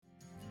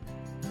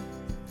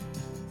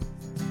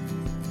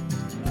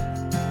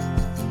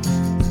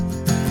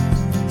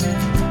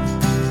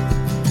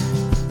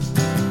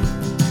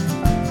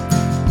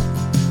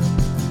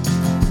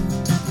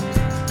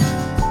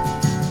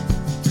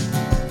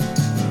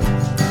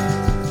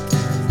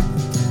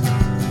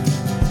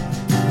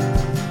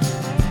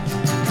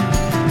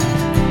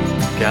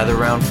Gather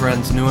round,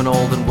 friends, new and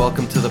old, and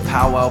welcome to the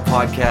Powwow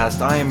Podcast.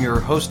 I am your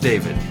host,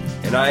 David.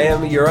 And I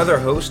am your other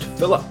host,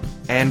 Philip.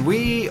 And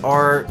we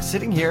are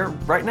sitting here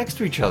right next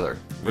to each other,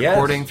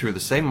 recording through the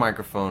same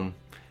microphone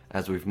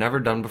as we've never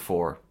done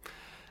before.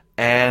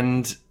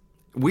 And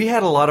we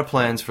had a lot of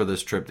plans for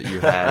this trip that you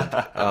had,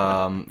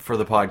 for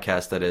the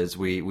podcast, that is.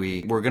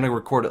 We're going to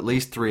record at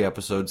least 3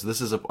 episodes.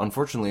 This is,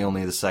 unfortunately,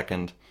 only the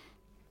second.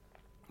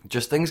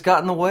 Just things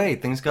got in the way.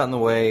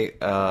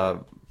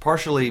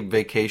 Partially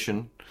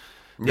vacation.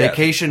 Yes.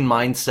 Vacation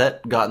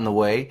mindset got in the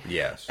way.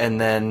 Yes.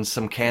 And then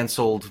some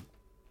canceled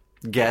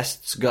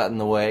guests got in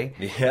the way.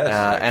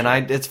 Yes.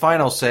 And it's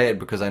fine, I'll say it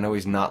because I know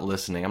he's not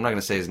listening. I'm not going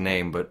to say his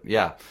name, but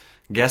yeah.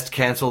 Guest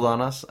canceled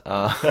on us.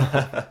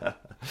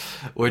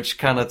 Which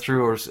kind of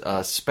threw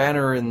a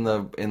spanner in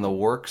the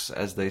works,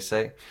 as they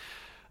say.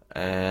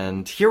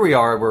 And here we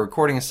are. We're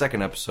recording a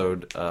second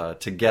episode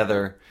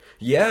together.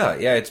 Yeah.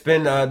 It's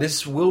been.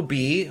 This will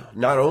be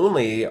not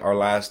only our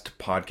last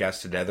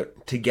podcast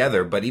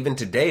together, but even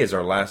today is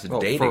our last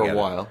day for together. A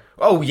while.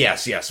 Oh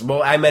yes.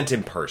 Well, I meant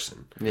in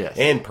person. Yes.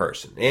 In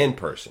person.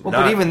 Well,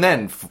 but even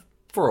then,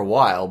 for a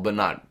while, but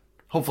not.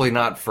 Hopefully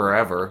not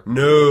forever.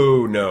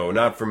 No,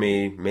 not for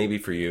me. Maybe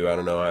for you. I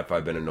don't know if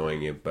I've been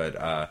annoying you,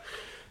 but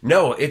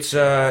no. It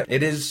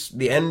is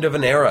the end of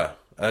an era,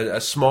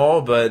 a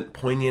small but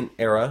poignant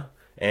era.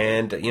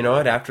 And you know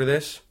what? After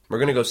this, we're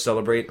going to go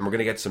celebrate, and we're going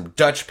to get some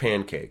Dutch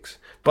pancakes.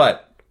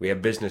 But we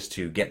have business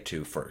to get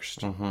to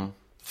first. Mm-hmm.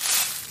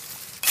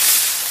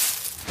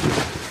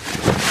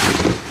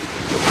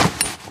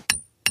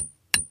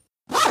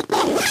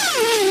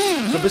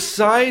 So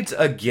besides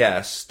a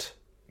guest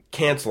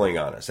canceling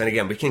on us, and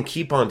again, we can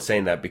keep on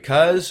saying that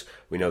because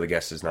we know the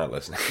guest is not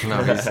listening.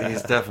 No,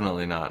 he's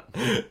definitely not.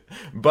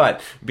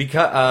 But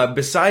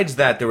besides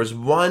that, there was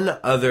one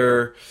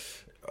other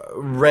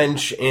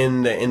wrench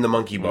in the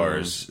monkey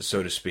bars,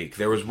 so to speak.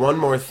 There was one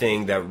more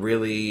thing that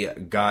really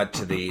got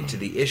to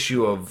the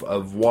issue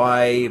of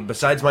why,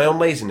 besides my own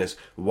laziness,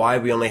 why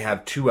we only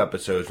have 2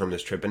 episodes from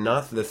this trip and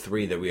not the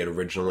 3 that we had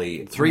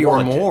originally 3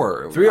 wanted. or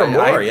more. 3 or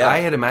more, yeah. I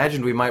had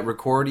imagined we might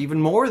record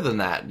even more than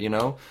that, you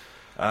know?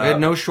 We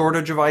had no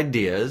shortage of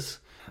ideas.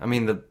 I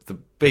mean, the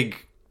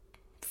big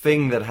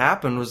thing that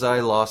happened was I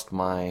lost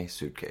my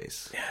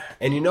suitcase.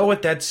 And you know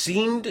what? That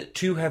seemed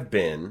to have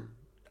been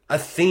a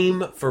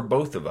theme for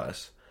both of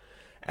us,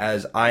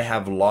 as I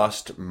have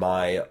lost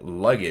my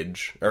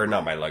luggage, or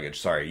not my luggage,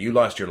 sorry, you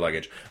lost your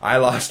luggage, I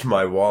lost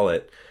my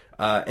wallet,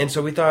 and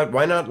so we thought,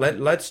 why not,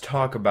 let's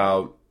talk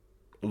about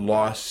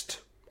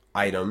lost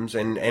items,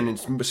 and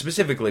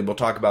specifically, we'll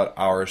talk about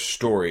our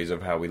stories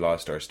of how we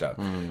lost our stuff.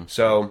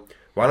 So,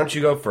 why don't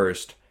you go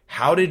first?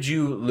 How did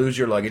you lose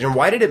your luggage, and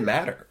why did it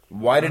matter?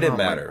 Why did it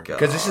matter?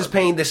 Because this is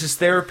pain, this is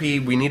therapy,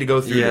 we need to go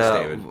through this,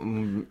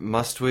 David.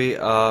 Must we?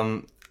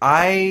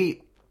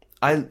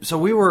 So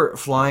we were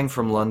flying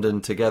from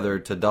London together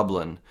to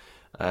Dublin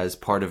as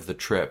part of the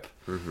trip.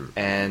 Mm-hmm.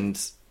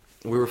 And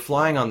we were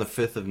flying on the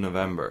 5th of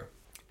November.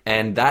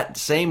 And that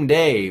same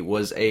day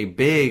was a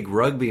big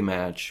rugby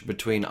match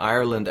between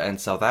Ireland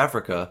and South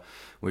Africa,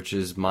 which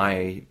is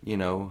my,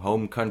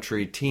 home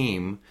country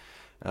team,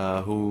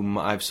 whom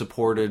I've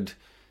supported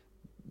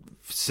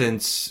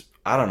since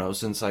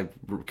I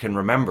can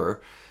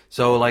remember.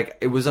 So,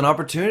 it was an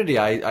opportunity.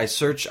 I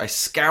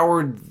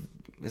scoured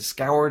that's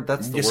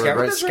the word,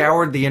 right?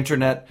 Scoured the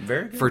internet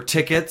for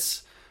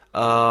tickets.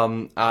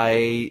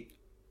 I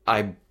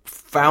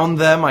found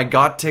them. I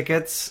got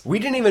tickets. We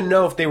didn't even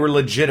know if they were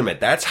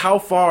legitimate. That's how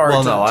far.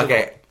 Well, no,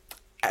 okay.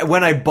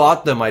 When I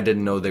bought them, I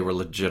didn't know they were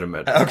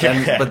legitimate.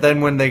 Okay. But then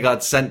when they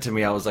got sent to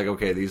me, I was like,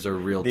 okay, these are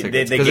real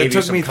tickets. Because it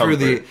took me through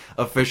the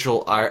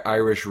official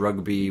Irish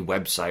rugby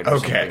website or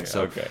something.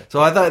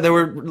 So I thought they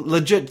were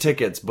legit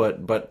tickets,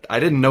 but I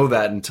didn't know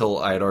that until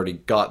I had already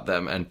got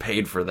them and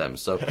paid for them.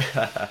 So,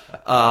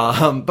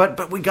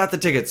 but we got the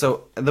tickets.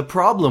 So the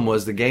problem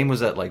was the game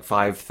was at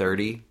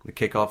 5:30. The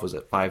kickoff was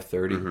at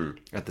 5:30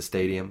 at the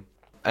stadium.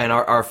 And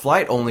our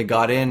flight only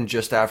got in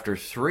just after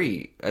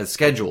 3 as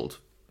scheduled.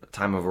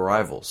 Time of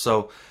arrival,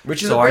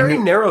 which is a very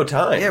narrow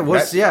time. Yeah, it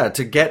was.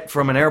 To get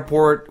from an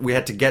airport, we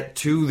had to get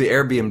to the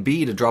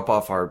Airbnb to drop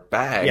off our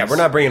bags. Yeah, we're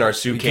not bringing our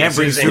suitcases. You can't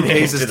bring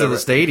suitcases to the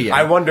stadium.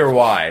 I wonder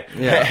why.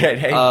 Yeah.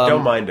 Hey,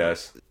 don't mind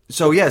us.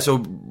 So we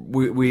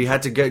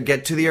had to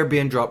get to the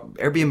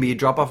Airbnb,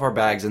 drop off our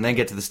bags, and then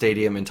get to the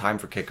stadium in time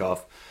for kickoff.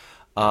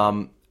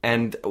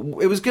 And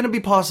it was going to be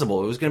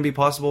possible. It was going to be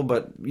possible,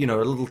 but a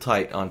little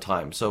tight on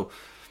time. So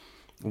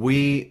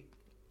we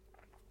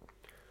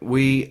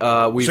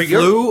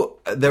flew.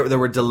 There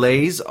were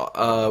delays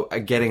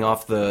getting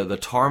off the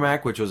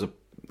tarmac, which was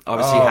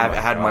obviously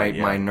had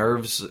my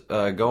nerves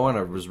going.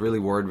 I was really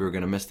worried we were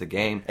going to miss the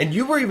game. And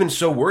you were even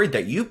so worried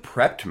that you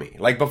prepped me.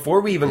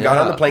 Before we even got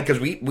on the plane, because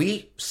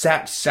we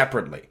sat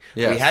separately.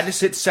 Yes. We had to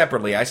sit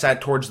separately. I sat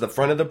towards the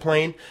front of the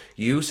plane.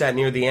 You sat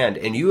near the end.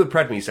 And you had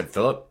prepped me. You said,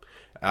 Philip,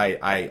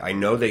 I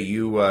know that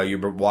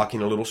you're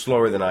walking a little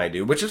slower than I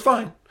do, which is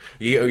fine.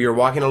 You're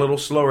walking a little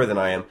slower than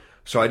I am.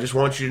 So I just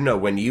want you to know,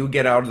 when you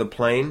get out of the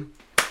plane,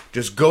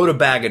 just go to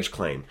baggage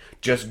claim.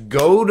 Just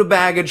go to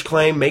baggage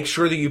claim. Make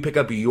sure that you pick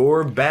up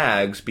your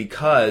bags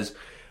because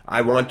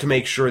I want to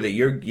make sure that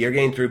you're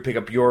getting through. Pick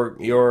up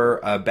your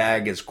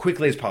bag as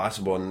quickly as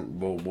possible,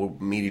 and we'll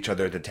meet each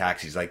other at the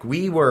taxis. Like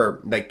we were,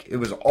 like it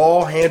was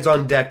all hands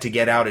on deck to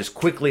get out as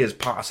quickly as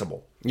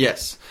possible.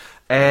 Yes,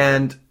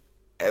 and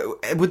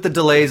with the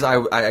delays, I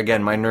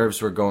again my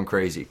nerves were going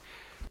crazy.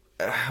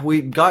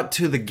 We got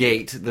to the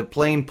gate. The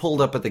plane pulled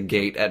up at the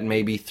gate at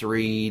maybe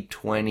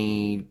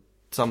 3:20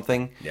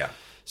 something. Yeah.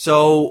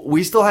 So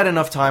we still had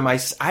enough time. I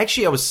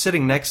was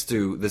sitting next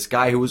to this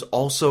guy who was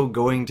also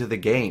going to the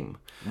game.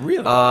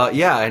 Really?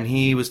 Yeah, and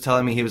he was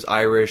telling me he was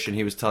Irish, and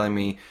he was telling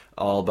me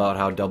all about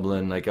how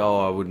Dublin, like,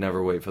 I would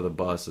never wait for the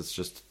bus. It's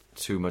just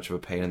too much of a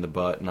pain in the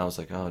butt. And I was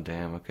like, oh,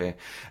 damn, okay.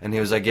 And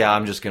he was like, yeah,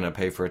 I'm just going to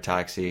pay for a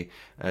taxi.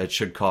 It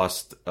should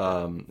cost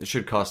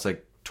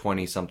like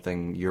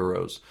 20-something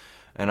euros.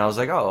 And I was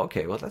like, oh,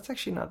 okay, well, that's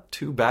actually not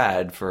too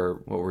bad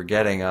for what we're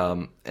getting.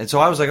 And so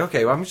I was like,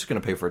 okay, well, I'm just going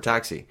to pay for a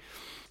taxi.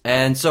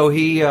 And so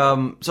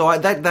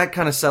that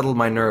kind of settled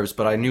my nerves,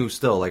 but I knew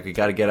still, like, we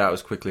got to get out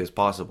as quickly as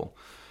possible.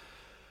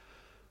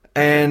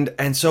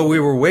 And so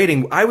we were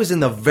waiting. I was in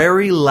the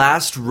very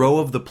last row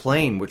of the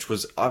plane, which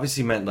was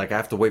obviously meant like I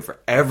have to wait for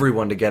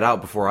everyone to get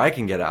out before I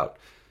can get out.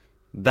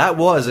 That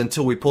was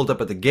until we pulled up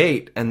at the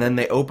gate, and then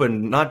they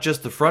opened not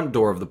just the front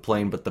door of the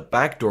plane, but the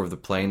back door of the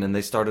plane, and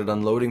they started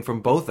unloading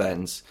from both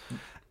ends.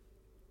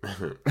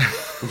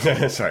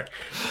 Sorry.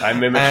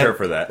 I'm immature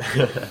for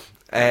that.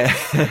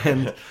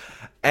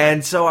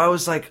 and so I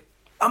was like,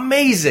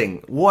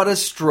 amazing! What a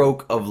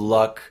stroke of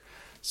luck.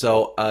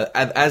 So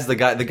as the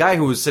guy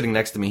who was sitting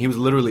next to me, he was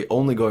literally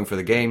only going for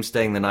the game,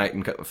 staying the night,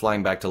 and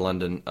flying back to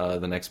London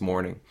the next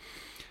morning.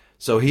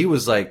 So he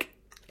was like,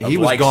 he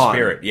was gone.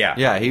 Spirit, yeah,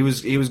 yeah, he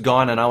was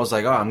gone, and I was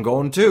like, oh, I'm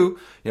going too.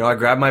 You know, I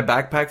grabbed my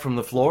backpack from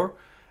the floor,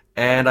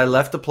 and I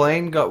left the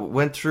plane,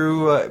 went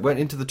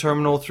into the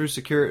terminal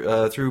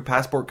through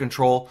passport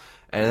control,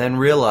 and then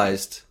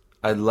realized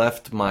I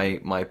left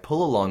my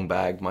pull-along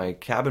bag, my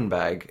cabin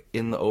bag,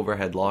 in the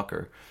overhead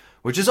locker.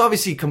 Which is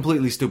obviously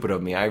completely stupid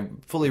of me. I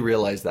fully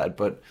realize that,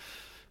 but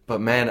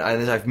man, I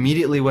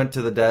immediately went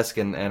to the desk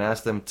and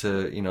asked them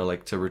to,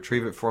 to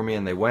retrieve it for me,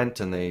 and they went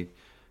and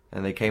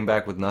they came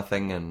back with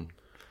nothing, and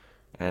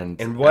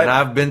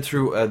I've been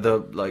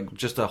through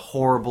just a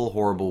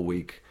horrible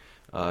week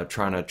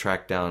trying to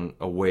track down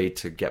a way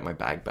to get my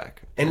bag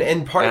back.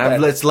 And part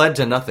of that, it's led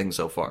to nothing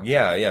so far.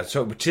 Yeah.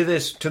 So to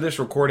this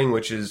recording,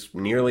 which is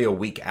nearly a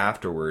week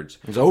afterwards,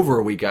 it's over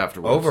a week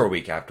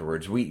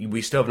afterwards.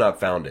 We still have not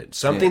found it.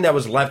 Something that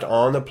was left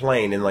on the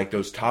plane in like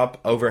those top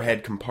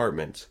overhead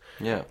compartments.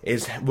 Yeah,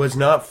 was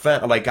not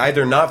found. Like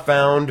either not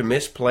found,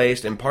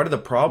 misplaced, and part of the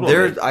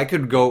problem. I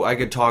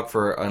could talk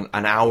for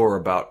an hour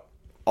about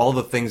all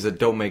the things that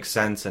don't make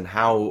sense and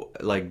how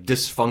like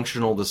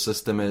dysfunctional the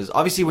system is.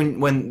 Obviously,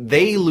 when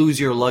they lose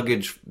your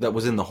luggage that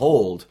was in the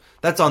hold,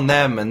 that's on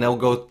them, and they'll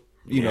go,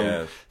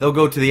 they'll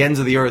go to the ends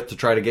of the earth to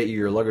try to get you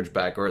your luggage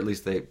back, or at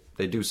least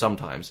they do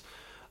sometimes.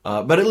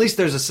 But at least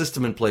there's a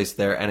system in place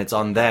there, and it's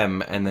on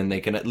them, and then they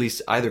can at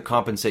least either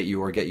compensate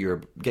you or get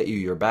you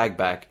your bag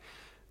back.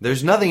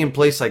 There's nothing in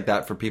place like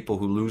that for people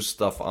who lose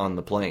stuff on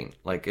the plane.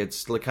 Like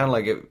it's kind of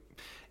like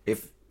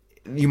if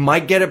you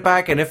might get it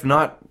back, and if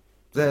not,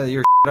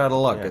 you're out of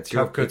luck.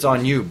 Yeah, it's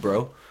on you,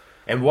 bro.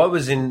 And what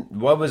was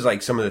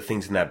like some of the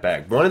things in that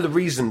bag? One of the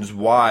reasons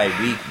why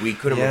we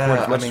couldn't record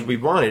as much as we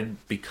wanted,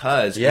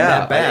 because in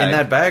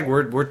that bag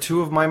were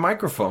two of my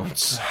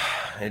microphones.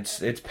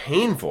 It's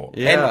painful.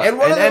 Yeah,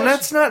 and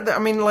that's not. I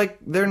mean, like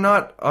they're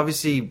not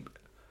obviously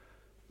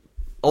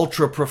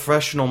ultra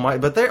professional,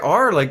 but they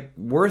are like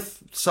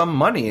worth some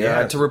money.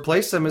 To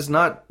replace them is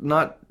not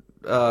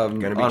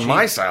on cheap.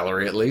 my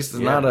salary at least.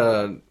 It's not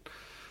a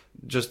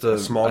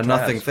small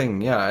nothing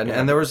thing.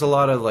 And there was a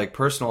lot of like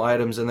personal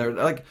items in there,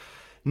 like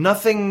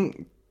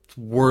nothing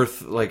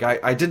worth. Like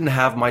I didn't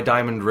have my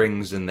diamond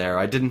rings in there.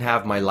 I didn't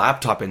have my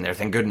laptop in there.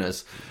 Thank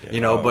goodness.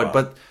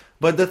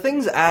 But the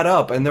things add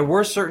up, and there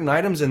were certain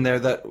items in there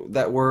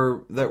that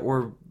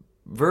were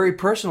very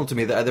personal to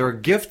me. That there were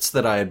gifts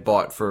that I had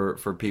bought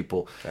for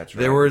people. That's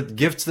right. There were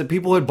gifts that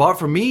people had bought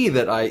for me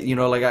that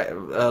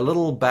a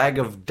little bag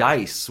of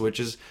dice, which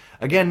is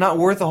again not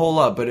worth a whole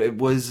lot, but it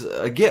was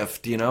a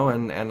gift,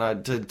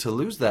 and to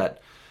lose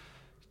that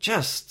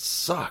just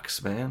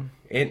sucks, man.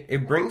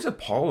 It brings a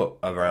pall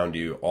around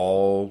you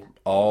all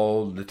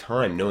the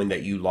time, knowing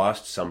that you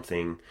lost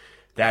something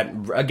that,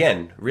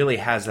 again, really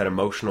has that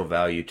emotional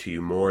value to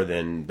you more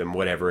than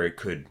whatever it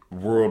could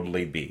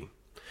worldly be.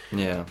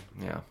 Yeah.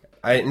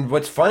 And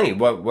what's funny,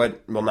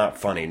 not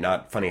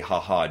funny,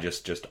 haha,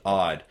 just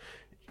odd.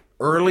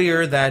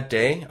 Earlier that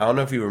day, I don't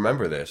know if you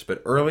remember this,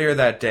 but earlier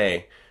that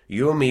day,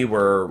 you and me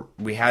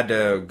we had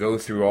to go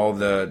through all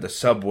the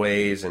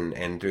subways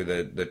and through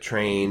the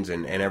trains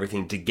and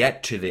everything to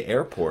get to the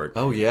airport.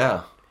 Oh,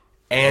 yeah.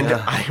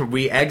 And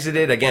we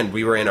exited, again,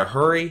 we were in a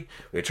hurry.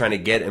 We were trying to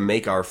get and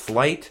make our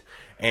flight.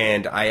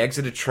 And I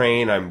exit a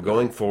train. I'm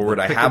going forward.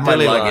 I have my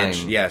Piccadilly luggage.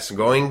 line. Yes,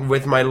 going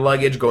with my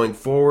luggage, going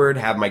forward,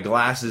 have my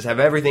glasses, have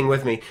everything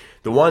with me.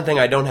 The one thing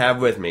I don't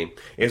have with me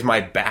is my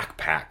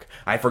backpack.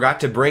 I forgot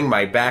to bring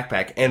my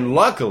backpack. And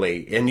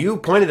luckily, and you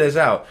pointed this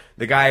out,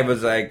 the guy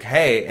was like,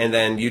 hey, and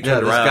then you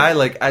turned this around. guy,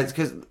 like,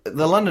 because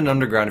the London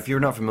Underground, if you're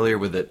not familiar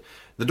with it,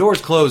 the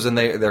doors close and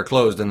they're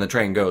closed and the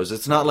train goes.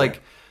 It's not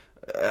like,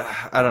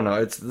 I don't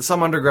know, some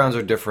undergrounds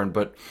are different,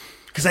 but...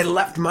 Because I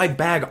left my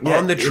bag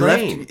on the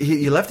train.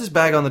 He left his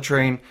bag on the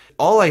train.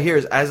 All I hear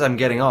is, as I'm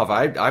getting off,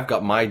 I've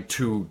got my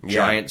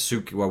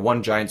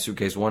one giant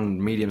suitcase,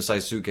 one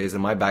medium-sized suitcase,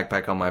 and my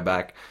backpack on my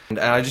back. And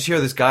I just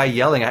hear this guy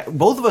yelling.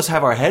 Both of us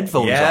have our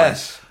headphones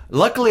Yes. on.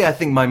 Luckily, I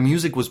think my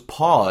music was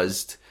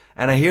paused,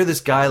 and I hear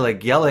this guy,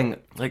 like, yelling,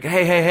 like,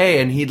 hey, hey,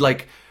 hey, and he'd,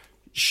 like...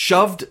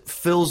 shoved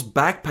Phil's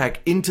backpack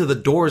into the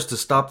doors to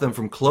stop them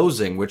from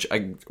closing, which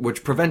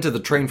prevented the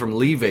train from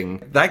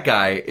leaving. That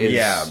guy is...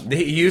 Yeah,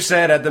 you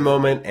said at the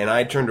moment, and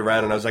I turned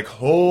around and I was like,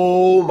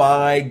 oh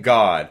my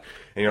God.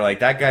 And you're like,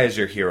 that guy is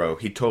your hero.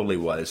 He totally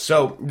was.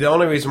 So the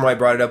only reason why I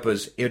brought it up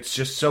was it's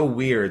just so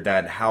weird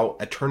that how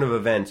a turn of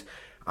events...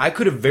 I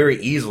could have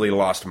very easily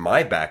lost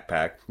my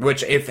backpack,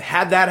 which if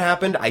had that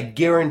happened, I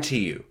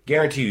guarantee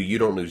you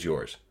don't lose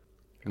yours.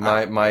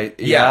 My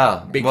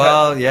Yeah,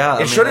 yeah.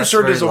 It should have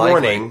served as a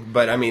warning,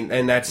 but I mean,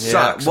 and that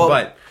sucks. Well,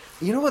 but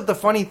you know what the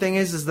funny thing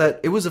is that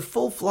it was a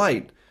full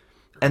flight,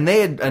 and they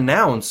had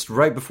announced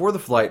right before the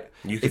flight,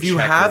 if you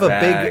have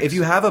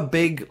a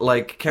big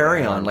like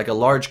carry-on, like a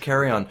large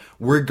carry-on,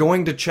 we're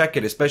going to check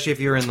it, especially if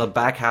you're in the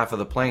back half of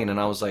the plane. And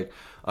I was like,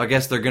 I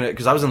guess they're gonna,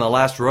 because I was in the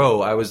last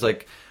row. I was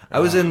like. I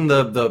was in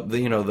the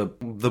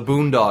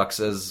boondocks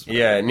as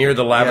near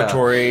the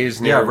lavatories,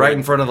 right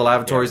in front of the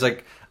lavatories.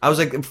 Like I was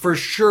like, for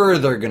sure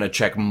they're gonna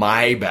check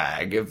my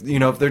bag. If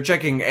they're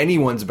checking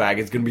anyone's bag,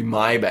 it's gonna be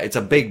my bag. It's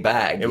a big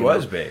bag. It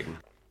was big,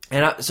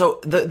 and so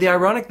the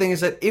ironic thing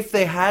is that if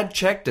they had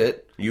checked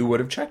it, you would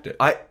have checked it.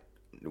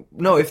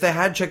 No, if they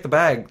had checked the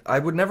bag, I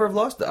would never have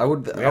lost it. I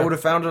would have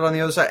found it on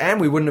the other side,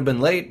 and we wouldn't have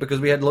been late because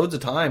we had loads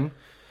of time.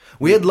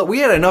 We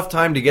had enough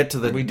time to get to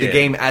the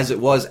game as it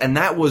was, and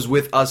that was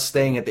with us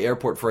staying at the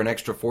airport for an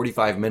extra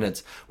 45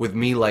 minutes, with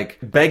me like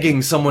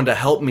begging someone to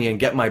help me and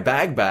get my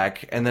bag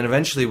back, and then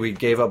eventually we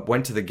gave up,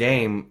 went to the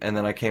game, and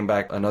then I came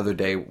back another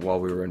day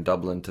while we were in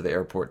Dublin to the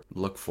airport,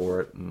 look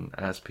for it, and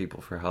ask people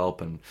for help,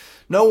 and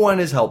no one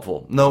is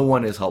helpful. No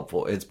one is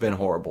helpful. It's been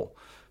horrible.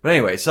 But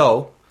anyway,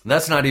 so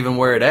that's not even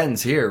where it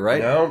ends here,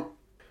 right? No.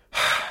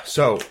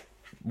 So...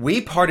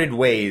 we parted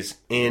ways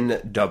in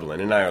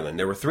Dublin, in Ireland.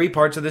 There were 3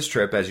 parts of this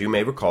trip, as you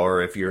may recall,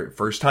 or if you're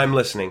first time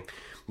listening.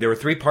 There were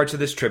 3 parts of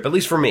this trip, at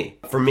least for me.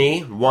 For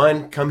me,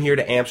 1, come here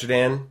to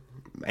Amsterdam.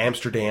 I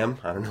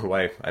don't know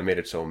why I made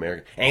it so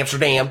American.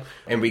 Amsterdam.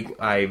 And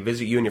I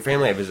visit you and your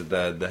family. I visit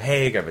the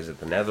Hague. I visit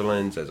the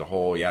Netherlands as a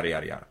whole, yada,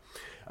 yada, yada.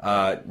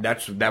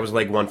 That was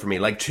leg 1 for me.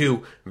 Leg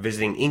 2,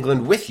 visiting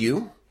England with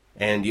you.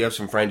 And you have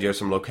some friends, you have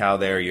some locale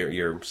there.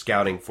 You're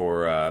scouting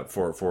for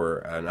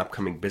an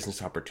upcoming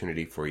business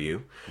opportunity for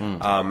you,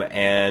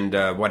 and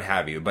what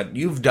have you. But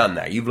you've done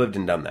that. You've lived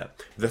and done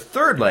that. The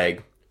third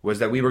leg was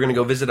that we were going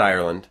to go visit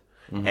Ireland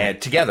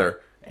together,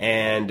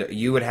 and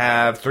you would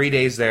have 3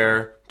 days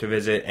there to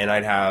visit, and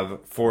I'd have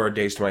 4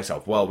 days to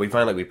myself. Well, we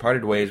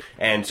parted ways,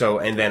 and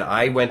then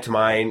I went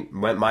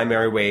my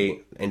merry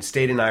way and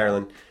stayed in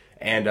Ireland.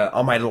 And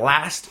on my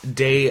last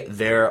day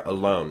there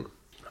alone,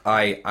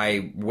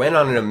 I went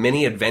on a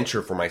mini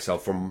adventure for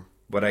myself from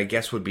what I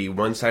guess would be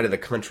one side of the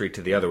country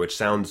to the other, which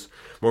sounds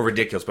more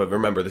ridiculous, but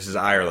remember, this is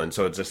Ireland,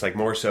 so it's just like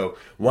more so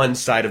one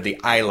side of the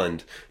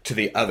island to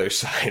the other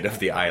side of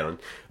the island.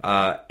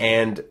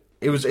 And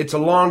it's a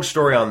long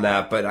story on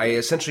that, but I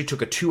essentially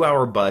took a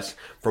 2-hour bus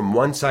from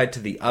one side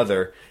to the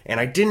other, and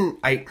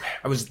I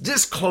was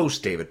this close,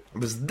 David. I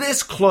was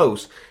this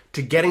close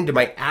to getting to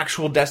my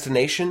actual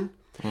destination,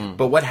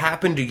 but what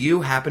happened to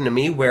you happened to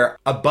me, where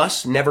a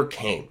bus never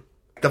came.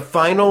 The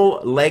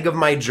final leg of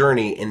my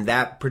journey in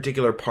that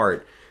particular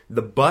part,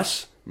 the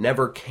bus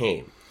never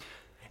came.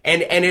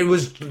 And it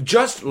was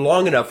just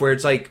long enough where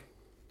it's like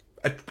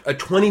a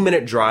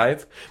 20-minute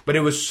drive, but it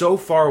was so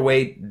far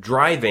away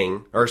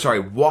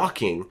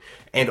walking,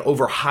 and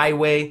over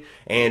highway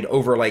and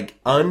over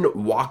like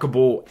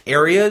unwalkable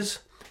areas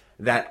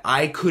that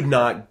I could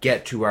not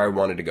get to where I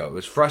wanted to go. It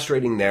was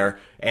frustrating there,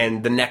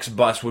 and the next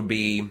bus would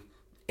be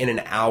in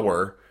an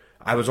hour.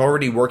 I was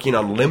already working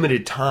on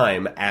limited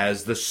time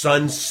as the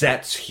sun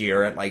sets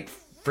here at like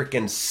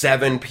freaking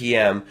 7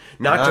 p.m.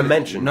 Not to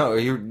mention... No,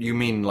 you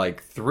mean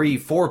like 3,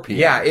 4 p.m.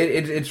 Yeah,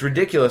 it's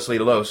ridiculously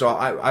low. So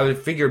I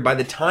figured by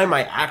the time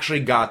I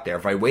actually got there,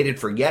 if I waited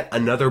for yet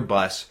another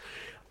bus,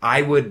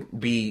 I would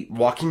be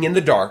walking in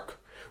the dark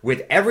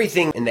with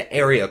everything in the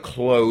area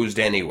closed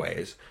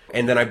anyways.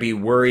 And then I'd be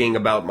worrying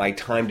about my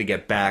time to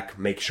get back,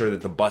 make sure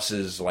that the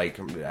buses, like,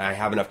 I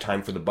have enough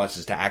time for the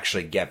buses to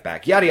actually get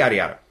back, yada, yada,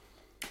 yada.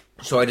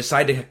 So I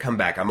decided to come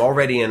back. I'm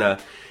already in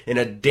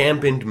a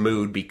dampened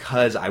mood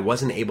because I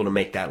wasn't able to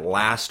make that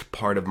last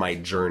part of my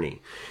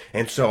journey.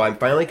 And so I'm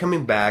finally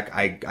coming back.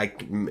 I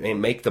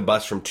make the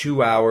bus from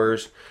 2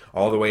 hours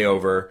all the way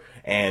over,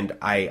 and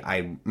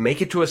I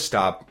make it to a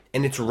stop,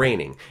 and it's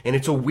raining. And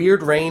it's a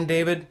weird rain,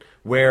 David,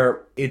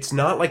 where it's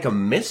not like a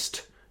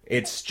mist.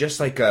 It's just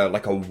like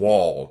a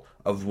wall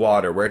of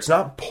water where it's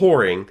not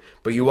pouring,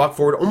 but you walk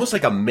forward almost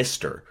like a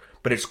mister,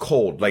 but it's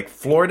cold. Like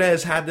Florida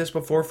has had this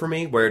before for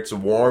me, where it's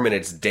warm and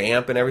it's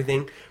damp and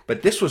everything.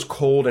 But this was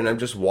cold, and I'm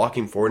just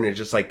walking forward, and it's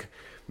just like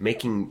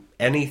making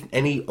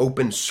any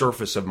open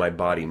surface of my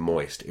body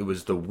moist. It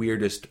was the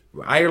weirdest.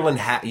 Ireland,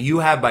 you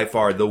have by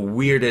far the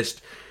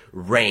weirdest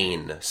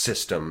rain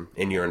system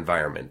in your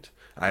environment.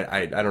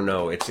 I don't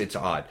know. It's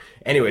odd.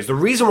 Anyways, the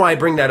reason why I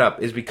bring that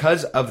up is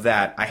because of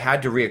that. I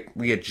had to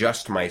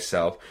readjust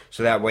myself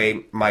so that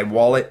way my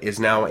wallet is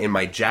now in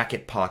my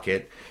jacket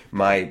pocket.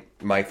 My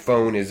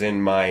phone is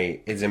in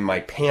my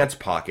pants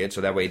pocket,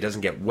 so that way it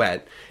doesn't get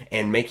wet.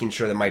 And making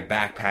sure that my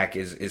backpack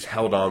is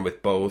held on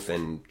with both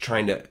and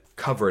trying to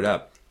cover it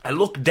up. I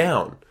look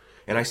down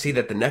and I see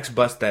that the next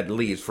bus that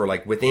leaves for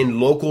like within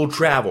local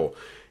travel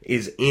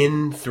is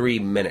in 3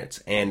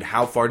 minutes. And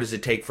how far does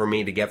it take for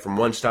me to get from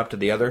one stop to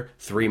the other?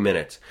 3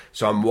 minutes.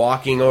 So I'm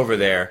walking over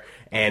there,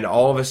 and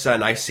all of a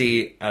sudden I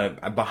see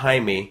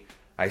behind me,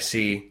 I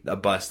see a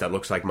bus that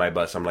looks like my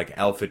bus. I'm like,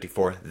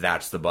 L54,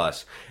 that's the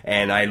bus.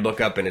 And I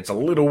look up, and it's a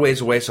little ways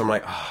away, so I'm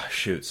like, oh,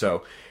 shoot.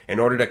 So in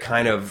order to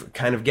kind of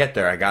get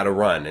there, I got to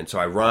run. And so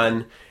I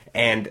run,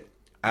 and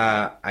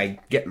I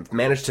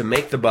manage to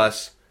make the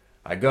bus.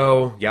 I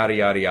go, yada,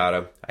 yada,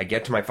 yada. I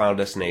get to my final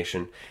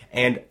destination,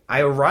 and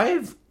I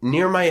arrive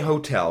near my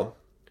hotel,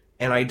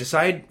 and I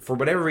decide, for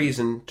whatever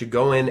reason, to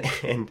go in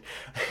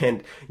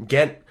and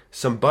get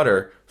some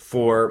butter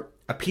for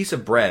a piece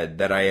of bread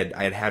that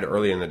I had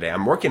earlier in the day.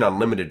 I'm working on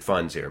limited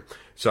funds here.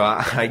 So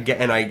I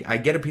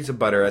get a piece of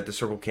butter at the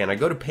Circle K, and I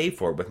go to pay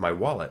for it with my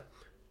wallet.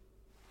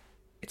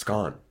 It's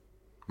gone.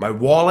 My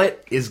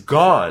wallet is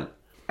gone.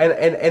 And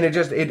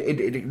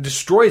it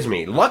destroys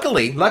me.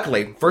 Luckily,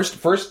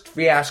 first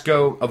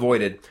fiasco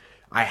avoided.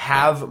 I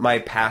have my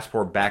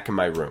passport back in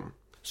my room.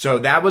 So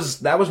that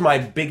was my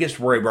biggest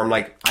worry, where I'm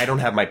like, I don't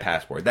have my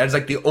passport. That is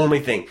like the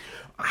only thing.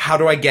 How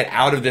do I get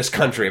out of this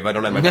country if I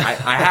don't have my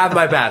I have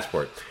my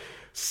passport.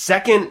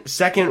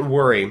 Second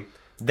worry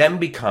then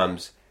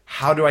becomes,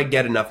 how do I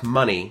get enough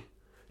money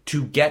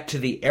to get to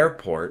the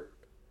airport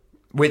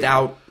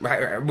without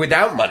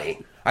money?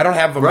 I don't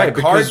have my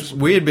cards. Because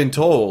we had been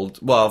told.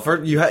 Well,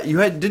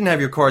 didn't have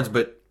your cards,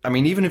 but I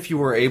mean, even if you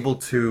were able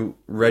to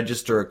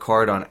register a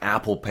card on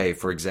Apple Pay,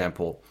 for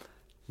example,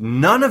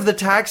 none of the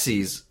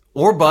taxis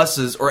or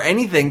buses or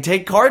anything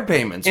take card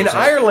payments. In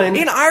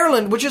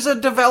Ireland, which is a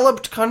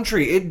developed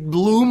country, it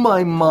blew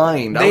my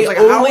mind. They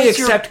only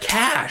accept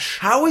cash.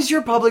 How is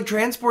your public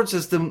transport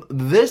system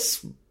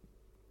this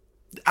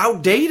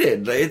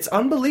outdated? It's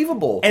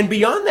unbelievable. And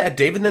beyond that,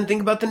 David, then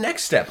think about the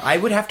next step. I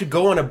would have to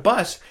go on a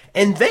bus,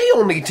 and they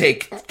only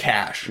take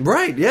cash.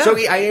 Right, yeah. So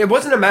it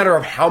wasn't a matter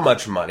of how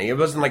much money. It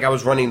wasn't like I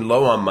was running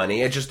low on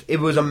money. It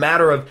was a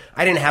matter of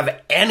I didn't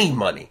have any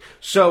money.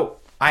 So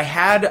I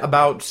had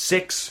about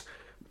 €6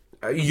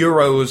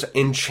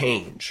 in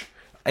change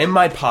in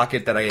my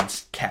pocket that I had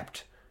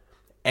kept.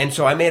 And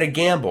so I made a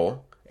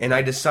gamble, and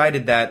I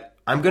decided that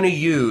I'm going to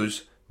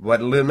use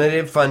what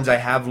limited funds I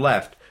have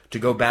left to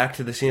go back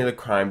to the scene of the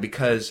crime,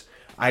 because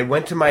I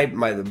went to my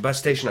bus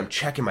station. I'm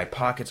checking my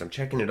pockets. I'm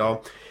checking it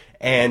all.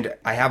 And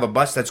I have a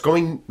bus that's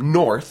going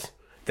north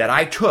that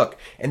I took,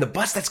 and the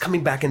bus that's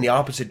coming back in the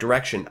opposite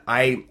direction,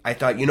 I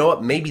thought, you know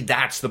what, maybe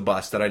that's the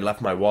bus that I left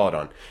my wallet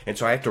on. And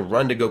so I have to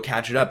run to go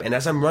catch it up. And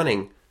as I'm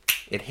running,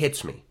 it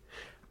hits me.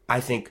 I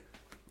think,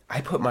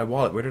 I put my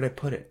wallet, where did I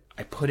put it?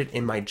 I put it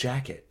in my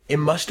jacket. It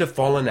must have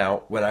fallen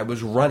out when I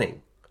was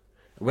running.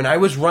 When I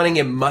was running,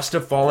 it must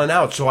have fallen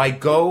out. So I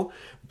go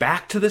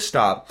back to the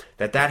stop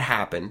that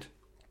happened,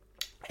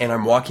 and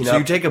I'm walking up. So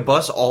you take a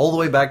bus all the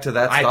way back to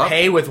that stop? I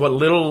pay with what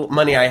little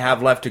money I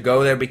have left to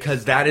go there,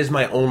 because that is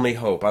my only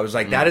hope. I was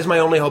like, that is my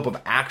only hope of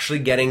actually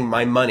getting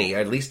my money,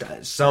 at least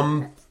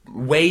some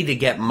way to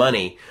get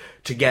money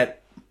to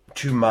get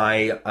to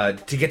my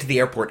to get to the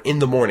airport in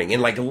the morning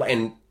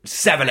in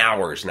 7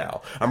 hours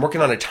now. I'm working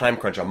on a time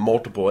crunch on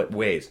multiple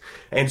ways.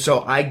 And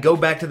so I go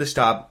back to the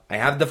stop. I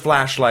have the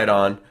flashlight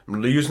on.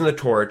 I'm using the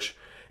torch.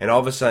 And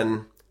all of a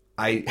sudden,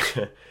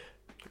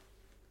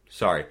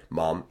 sorry,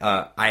 Mom.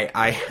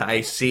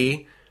 I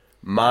see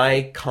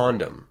my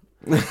condom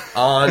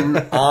on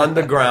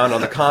the ground,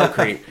 on the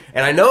concrete,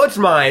 and I know it's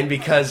mine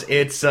because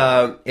it's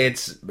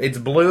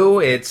blue.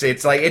 It's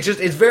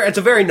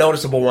a very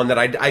noticeable one that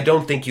I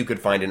don't think you could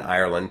find in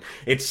Ireland.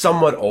 It's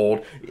somewhat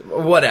old,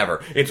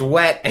 whatever. It's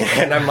wet,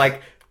 and I'm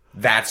like,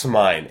 that's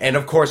mine. And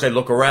of course, I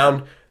look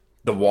around,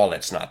 the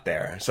wallet's not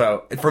there.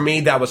 So for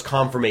me, that was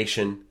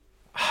confirmation.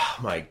 Oh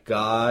my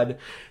God,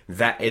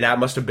 that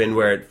must have been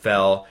where it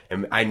fell,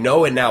 and I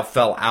know it now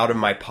fell out of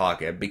my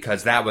pocket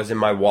because that was in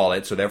my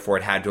wallet, so therefore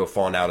it had to have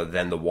fallen out of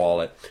then the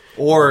wallet.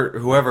 Or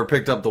whoever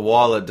picked up the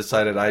wallet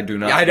decided, I do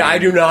not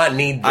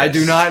need this. I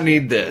do not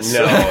need this.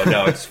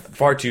 No, it's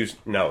far too...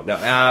 No.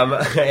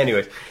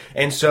 Anyways,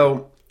 and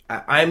so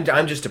I'm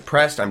just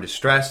depressed, I'm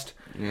distressed,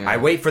 I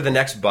wait for the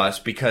next bus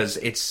because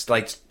it's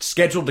like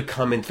scheduled to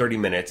come in 30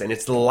 minutes and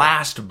it's the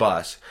last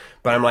bus.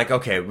 But I'm like,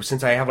 okay,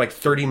 since I have like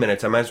 30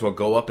 minutes, I might as well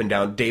go up and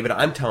down. David,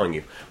 I'm telling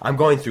you, I'm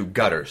going through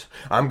gutters.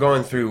 I'm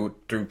going through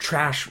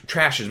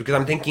trashes because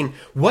I'm thinking,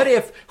 what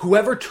if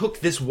whoever took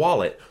this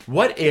wallet,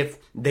 what if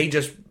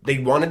they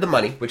wanted the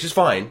money, which is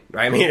fine.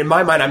 I mean, in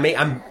my mind,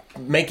 I'm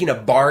making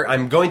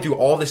I'm going through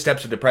all the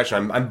steps of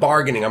depression. I'm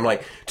bargaining. I'm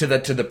like, to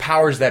the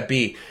powers that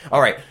be.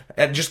 All right,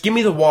 just give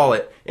me the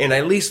wallet and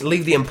at least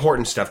leave the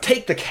important stuff.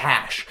 Take the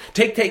cash.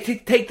 Take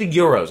the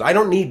euros. I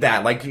don't need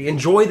that. Like,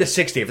 enjoy the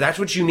 60. If that's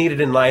what you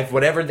needed in life,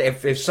 whatever.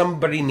 If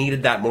somebody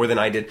needed that more than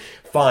I did,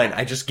 fine.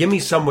 I just give me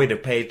some way to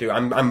pay through.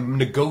 I'm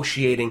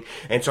negotiating,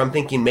 and so I'm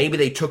thinking maybe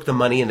they took the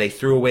money and they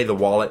threw away the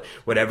wallet.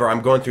 Whatever.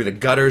 I'm going through the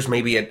gutters.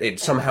 Maybe it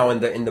somehow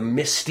in the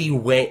misty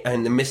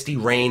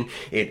rain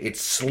it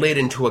slid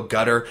into a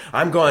gutter.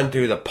 I'm going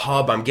through the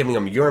pub. I'm giving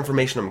them your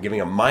information. I'm giving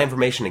them my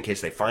information in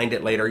case they find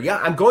it later. Yeah,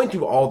 I'm going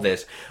through all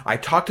this. I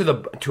talk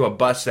to a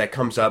bus that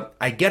comes up.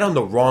 I get on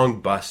the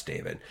wrong bus,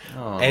 David,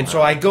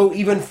 so I go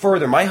even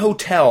further. My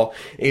hotel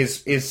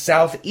is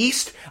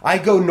southeast. I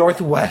go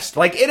northwest.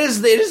 Like, it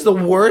is the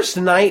worst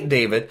night,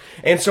 David.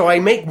 And so I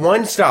make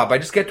one stop. I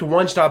just get to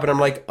one stop, and I'm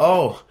like,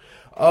 oh,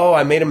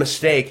 I made a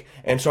mistake.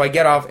 And so I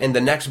get off, and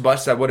the next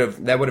bus that would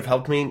have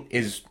helped me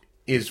is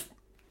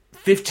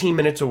 15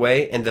 minutes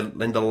away, and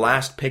the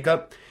last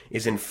pickup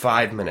is in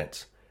 5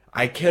 minutes.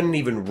 I couldn't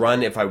even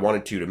run if I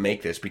wanted to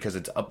make this because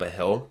it's up a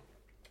hill.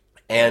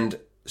 And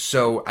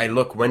so I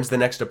look, when's the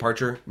next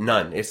departure?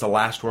 None. It's the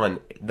last one.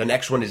 The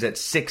next one is at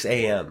 6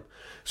 a.m.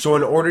 So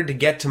in order to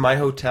get to my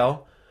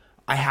hotel,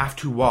 I have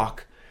to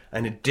walk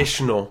an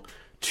additional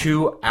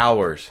 2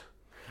 hours.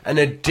 An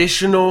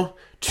additional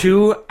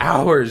 2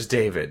 hours,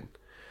 David.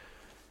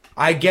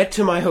 I get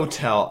to my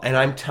hotel, and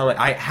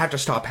I have to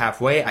stop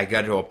halfway. I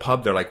go to a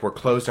pub. They're like, we're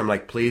closed. I'm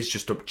like, please,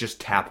 just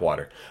tap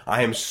water.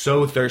 I am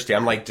so thirsty.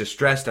 I'm like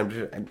distressed.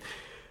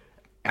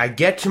 I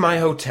get to my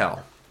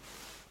hotel.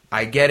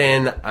 I get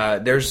in.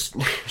 There's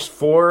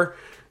 4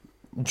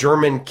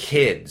 German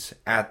kids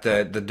at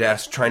the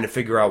desk trying to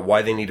figure out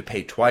why they need to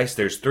pay twice.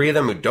 There's 3 of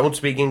them who don't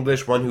speak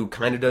English. One who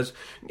kind of does.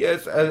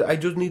 Yes, I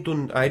just need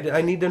to.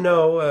 I need to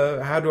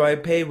know how do I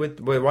pay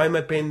why am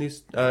I paying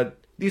these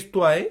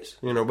twice?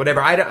 You know,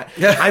 whatever.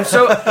 I'm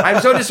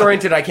so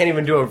disoriented. I can't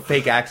even do a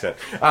fake accent.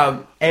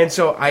 And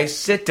so I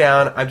sit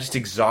down. I'm just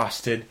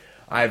exhausted.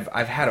 I've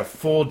had a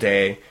full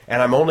day,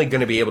 and I'm only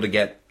going to be able to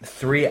get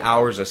 3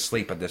 hours of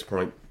sleep at this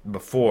point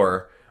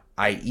before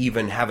I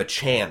even have a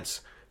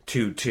chance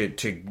to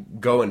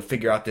go and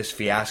figure out this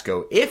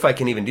fiasco. If I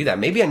can even do that,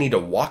 maybe I need to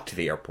walk to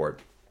the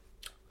airport.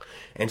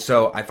 And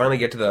so I finally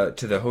get to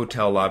the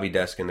hotel lobby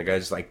desk, and the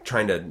guy's like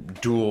trying to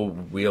dual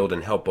wield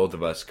and help both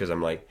of us because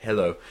I'm like,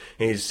 hello.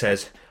 And he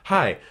says,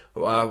 hi,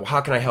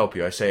 how can I help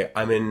you? I say,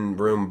 I'm in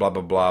room blah,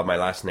 blah, blah, my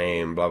last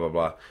name, blah, blah,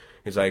 blah.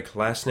 He's like,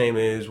 last name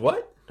is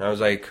what? I was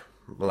like,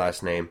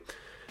 last name.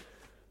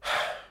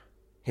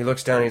 He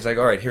looks down and he's like,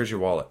 all right, here's your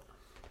wallet.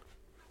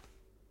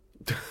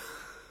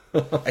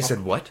 I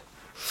said, what?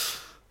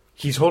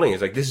 He's holding it.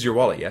 He's like, this is your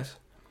wallet, yes?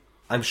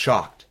 I'm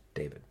shocked,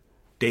 David.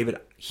 David,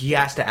 he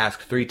has to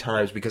ask 3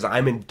 times because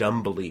I'm in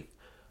dumb belief.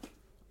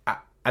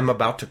 I'm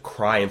about to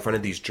cry in front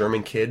of these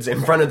German kids,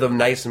 in front of the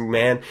nice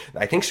man.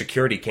 I think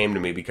security came to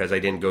me because I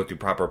didn't go through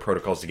proper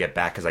protocols to get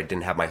back because I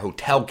didn't have my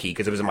hotel key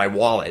because it was in my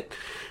wallet.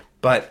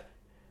 But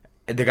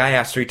the guy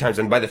asked 3 times,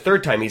 and by the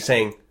 3rd time, he's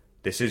saying,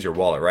 this is your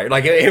wallet, right?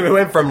 Like, it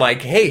went from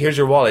like, hey, here's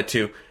your wallet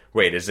to,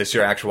 wait, is this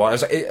your actual wallet?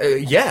 I was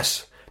like,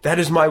 yes, that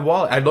is my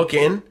wallet. I look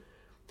in,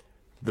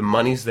 the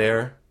money's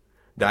there,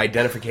 the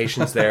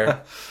identification's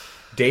there.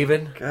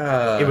 David,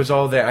 God. It was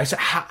all there. I said,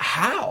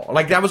 how?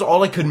 Like, that was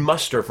all I could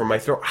muster from my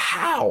throat.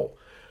 How?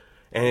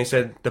 And he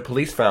said, the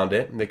police found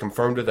it, and they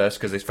confirmed with us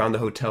because they found the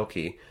hotel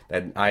key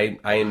that I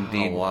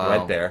indeed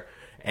went there,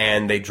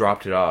 and they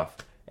dropped it off.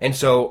 And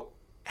so,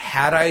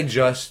 had I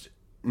just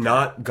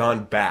not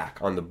gone back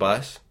on the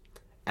bus,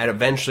 and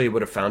eventually it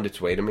would have found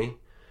its way to me,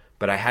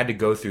 but I had to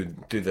go through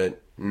the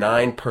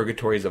 9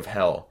 purgatories of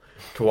hell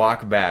to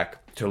walk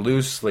back, to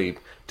lose sleep,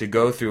 to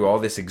go through all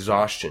this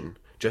exhaustion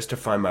just to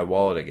find my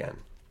wallet again.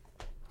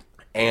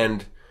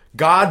 And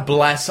God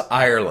bless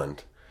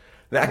Ireland.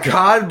 That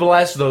God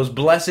bless those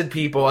blessed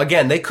people.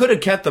 Again, they could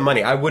have kept the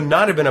money. I would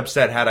not have been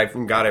upset had I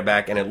got it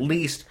back and at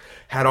least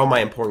had all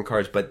my important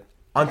cards. But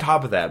on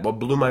top of that, what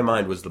blew my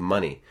mind was the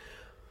money.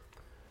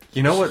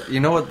 You know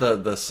what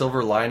the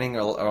silver lining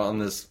on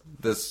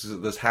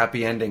this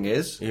happy ending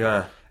is?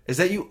 Yeah. Is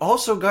that you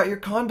also got your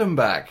condom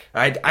back.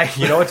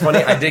 You know what's funny?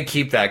 I did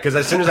keep that because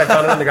as soon as I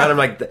found it on the ground, I'm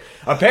like,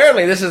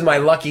 apparently this is my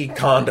lucky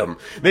condom.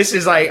 This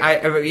is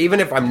even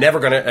if I'm never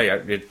gonna,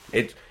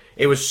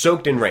 it was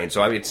soaked in rain,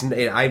 so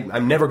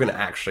I'm never gonna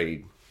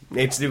actually.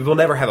 It will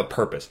never have a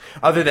purpose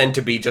other than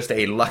to be just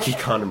a lucky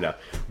condom now.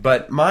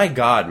 But my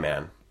God,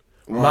 man.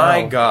 Wow.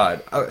 My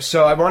God.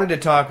 So I wanted to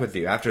talk with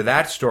you after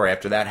that story,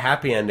 after that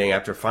happy ending,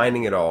 after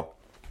finding it all.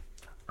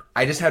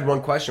 I just had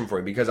one question for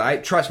you because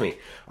trust me,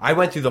 I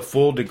went through the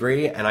full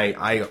degree and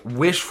I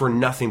wish for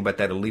nothing but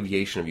that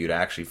alleviation of you to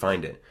actually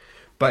find it.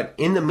 But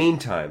in the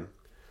meantime,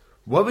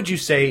 What would you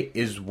say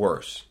is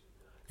worse?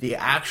 The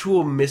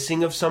actual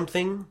missing of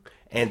something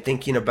and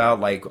thinking about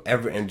like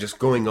and just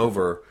going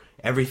over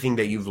everything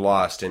that you've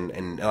lost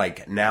and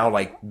like now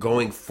like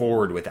going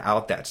forward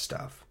without that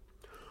stuff,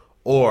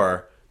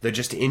 or the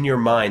just in your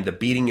mind the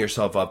beating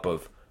yourself up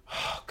of,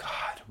 oh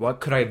God, what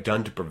could I have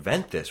done to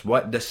prevent this?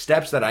 What the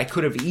steps that I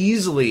could have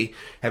easily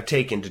have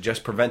taken to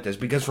just prevent this?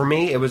 Because for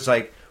me, it was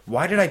like,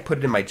 why did I put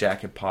it in my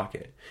jacket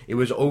pocket? It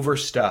was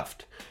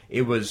overstuffed.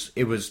 It was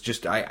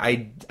just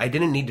I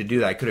didn't need to do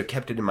that. I could have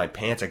kept it in my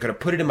pants. I could have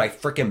put it in my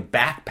freaking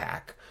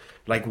backpack.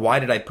 Like, why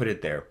did I put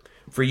it there?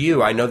 For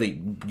you, I know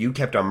that you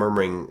kept on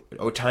murmuring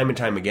time and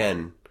time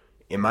again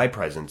in my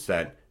presence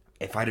that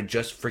if I'd have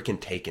just freaking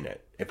taken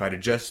it, if I'd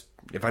have just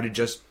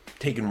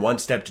taken one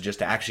step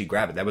to actually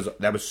grab it,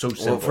 that was so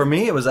simple. Well, for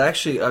me, it was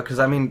actually because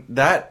I mean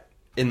that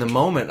in the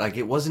moment, like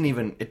it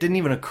didn't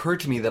even occur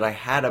to me that I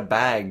had a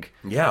bag.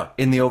 Yeah.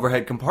 In the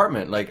overhead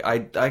compartment, like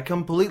I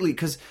completely,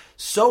 because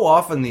so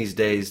often these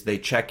days they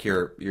check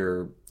your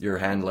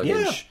hand luggage.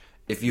 Yeah.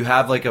 If you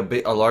have like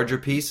a larger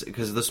piece,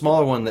 because the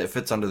smaller one that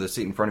fits under the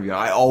seat in front of you,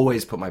 I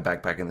always put my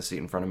backpack in the seat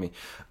in front of me,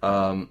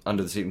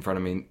 under the seat in front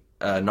of me,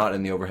 not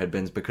in the overhead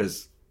bins,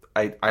 because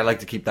I like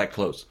to keep that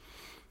close.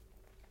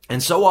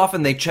 And so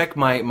often they check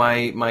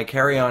my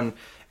carry-on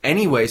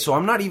anyway, so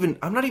I'm not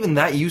even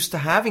that used to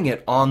having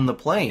it on the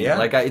plane. Yeah.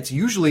 Like it's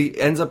usually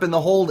ends up in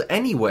the hold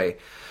anyway.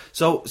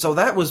 So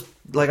that was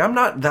like, I'm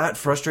not that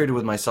frustrated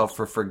with myself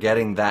for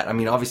forgetting that. I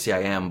mean, obviously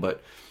I am,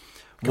 but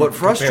what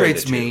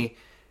frustrates me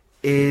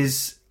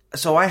is,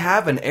 so I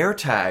have an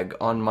AirTag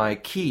on my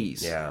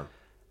keys. Yeah.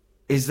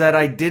 Is that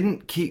I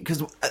didn't keep,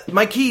 because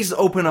my keys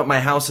open up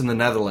my house in the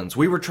Netherlands.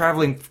 We were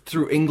traveling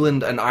through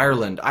England and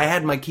Ireland. I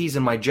had my keys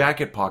in my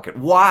jacket pocket.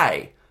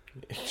 Why?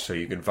 So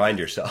you can find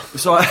yourself.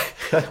 So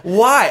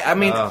why? I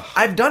mean,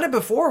 I've done it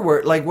before.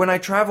 Where like when I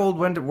traveled,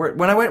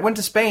 when I went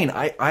to Spain,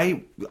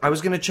 I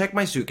was going to check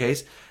my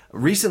suitcase.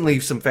 Recently,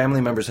 some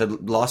family members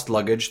had lost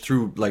luggage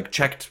through like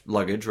checked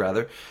luggage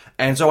rather,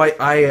 and so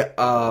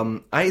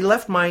I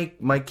left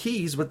my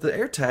keys with the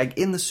AirTag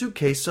in the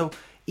suitcase. So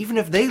even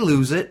if they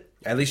lose it,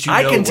 at least you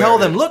I know can tell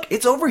them, it. look,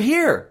 it's over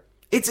here.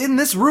 It's in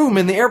this room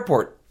in the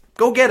airport.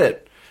 Go get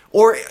it.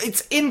 Or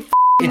it's in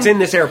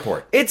this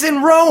airport. It's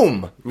in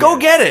Rome. Go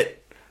get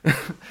it.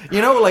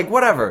 You know, like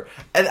whatever.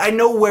 And I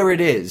know where it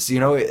is, you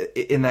know,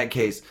 in that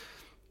case.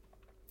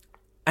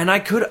 And I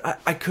could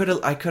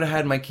have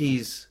had my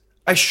keys.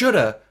 I should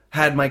have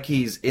had my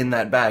keys in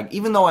that bag.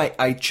 Even though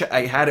I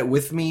had it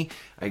with me,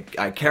 I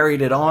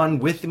carried it on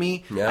with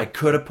me, yeah. I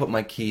could have put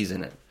my keys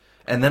in it.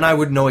 And then I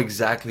would know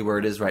exactly where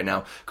it is right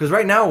now. Because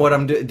right now what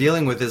I'm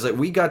dealing with is that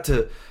we got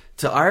to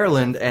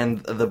Ireland and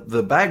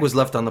the bag was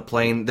left on the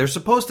plane. They're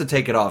supposed to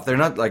take it off. They're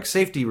not, like,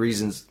 safety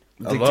reasons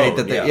dictate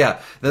that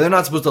that they're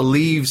not supposed to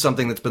leave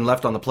something that's been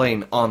left on the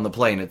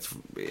plane. It's,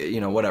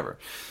 you know, whatever.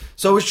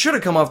 So it should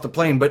have come off the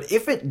plane. But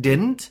if it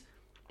didn't,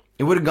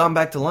 it would have gone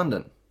back to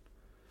London.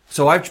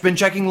 So I've been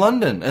checking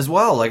London as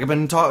well. Like, I've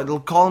been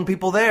calling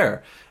people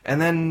there. And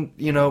then,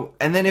 you know,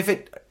 and then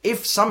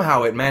if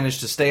somehow it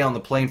managed to stay on the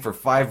plane for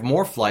 5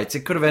 more flights,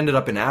 it could have ended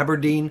up in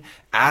Aberdeen,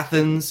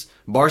 Athens,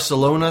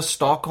 Barcelona,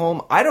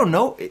 Stockholm. I don't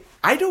know.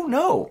 I don't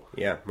know.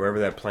 Yeah, wherever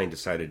that plane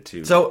decided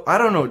to. So I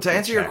don't know. To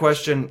answer your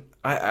question,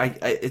 I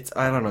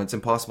don't know. It's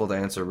impossible to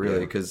answer really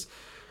because,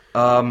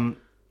 I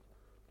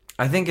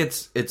think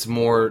it's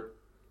more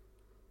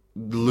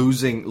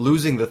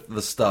losing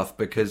the stuff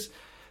because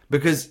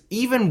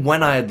even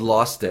when I had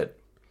lost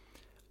it,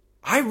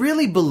 I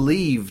really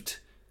believed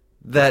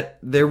that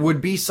there would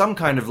be some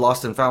kind of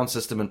lost and found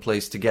system in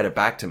place to get it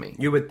back to me.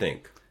 You would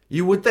think.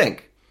 You would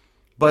think.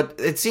 But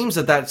it seems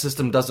that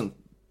system doesn't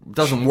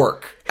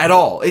work at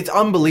all. It's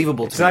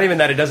unbelievable to me. It's not even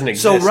that it doesn't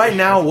exist. So right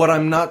now, what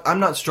I'm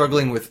not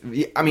struggling with,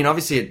 I mean,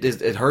 obviously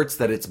it hurts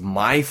that it's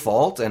my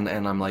fault and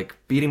I'm like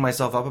beating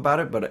myself up about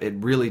it, but it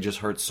really just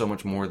hurts so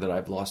much more that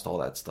I've lost all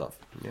that stuff.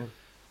 Yeah,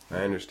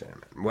 I understand.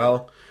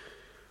 Well,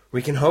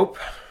 we can hope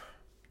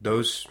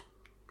those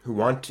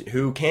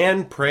who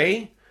can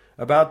pray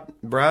about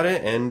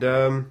it,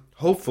 and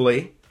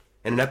hopefully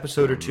in an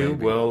episode or two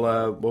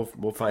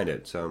we'll find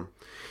it. So,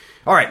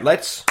 all right,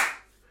 let's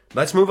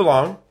move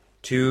along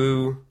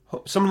to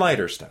some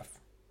lighter stuff.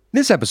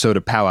 This episode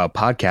of Powwow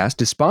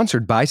Podcast is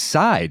sponsored by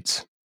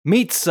Sides.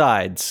 Meet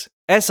Sides,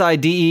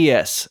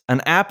 SIDES,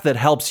 an app that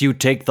helps you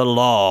take the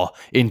law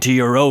into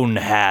your own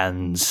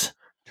hands.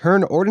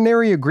 Turn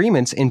ordinary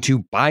agreements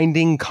into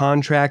binding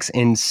contracts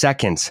in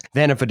seconds.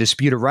 Then if a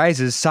dispute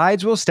arises,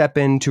 Sides will step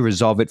in to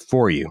resolve it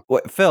for you.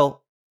 What, Phil,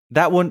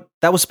 that was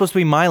supposed to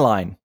be my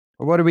line.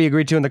 What did we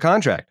agree to in the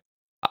contract?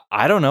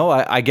 I don't know.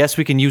 I guess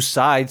we can use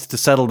Sides to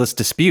settle this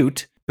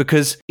dispute,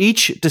 because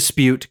each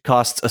dispute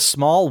costs a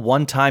small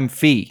one-time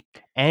fee.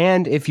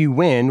 And if you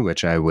win,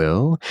 which I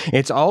will,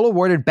 it's all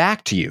awarded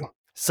back to you.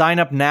 Sign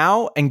up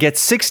now and get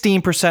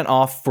 16%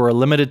 off for a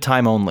limited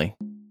time only.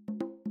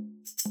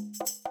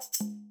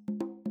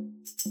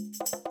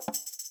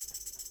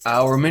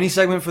 Our mini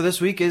segment for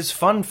this week is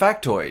Fun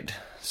Factoid.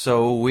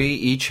 So we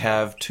each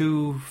have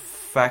two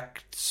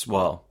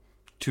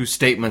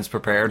statements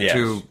prepared,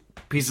 yes.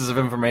 pieces of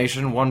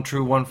information, one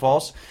true, one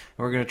false, and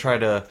we're going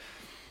to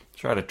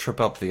try to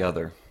trip up the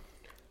other.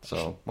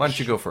 So, why don't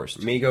you go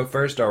first? Me go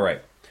first? All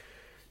right.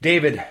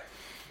 David,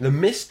 the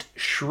mist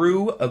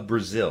shrew of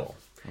Brazil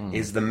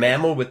is the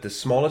mammal with the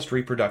smallest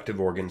reproductive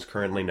organs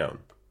currently known.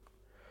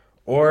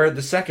 Or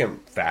the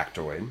second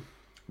factoid,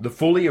 the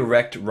fully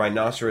erect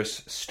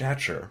rhinoceros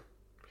stature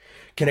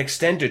can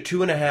extend to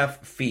 2.5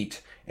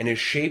 feet and is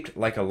shaped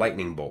like a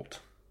lightning bolt.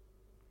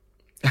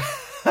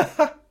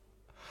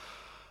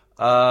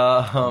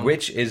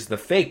 Which is the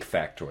fake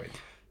factoid?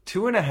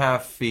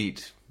 2.5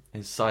 feet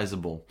is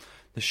sizable.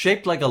 The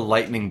shaped like a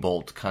lightning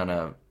bolt kind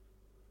of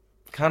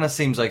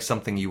seems like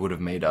something you would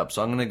have made up.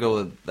 So I'm gonna go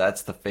with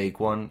that's the fake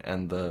one,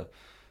 and the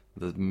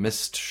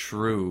mist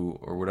shrew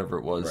or whatever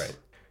it was Right.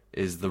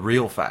 is the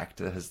real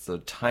fact. It has the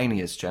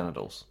tiniest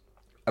genitals.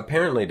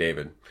 Apparently,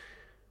 David,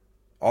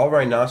 all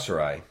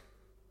rhinoceri,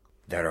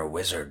 they're a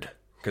wizard.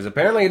 Because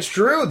apparently it's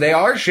true. They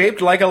are shaped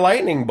like a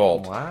lightning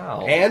bolt.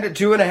 Wow. And at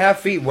 2.5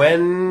 feet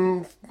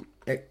when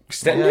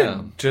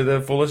extended to the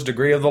fullest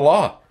degree of the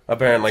law,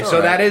 apparently. So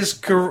all right. that is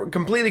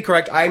completely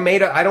correct. I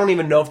don't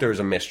even know if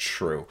there's a mist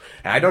shrew.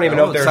 I don't even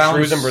know if there are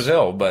shrews in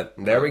Brazil, but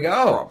there we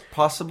go.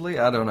 Possibly,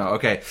 I don't know.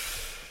 Okay,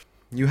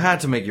 you had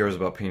to make yours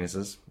about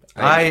penises.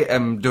 I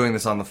am doing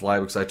this on the fly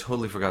because I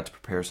totally forgot to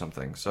prepare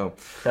something. So,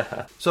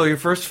 so your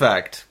first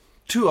fact,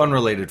 two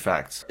unrelated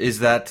facts, is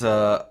that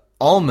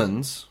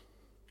almonds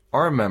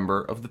are a member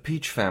of the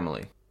peach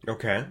family.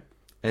 Okay.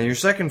 And your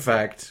second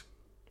fact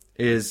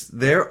is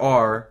there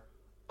are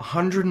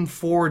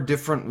 104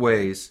 different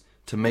ways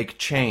to make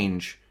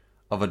change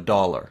of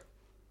 $1.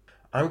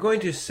 I'm going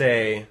to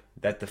say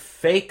that the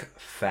fake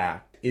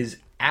fact is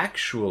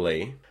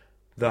actually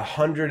the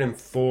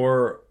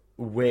 104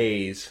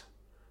 ways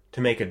to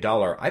make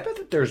 $1. I bet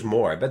that there's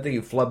more. I bet that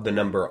you flubbed the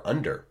number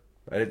under.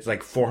 It's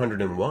like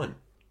 401.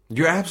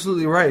 You're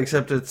absolutely right,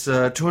 except it's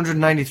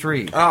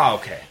 293. Oh,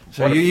 okay.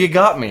 So you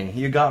got me.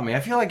 You got me.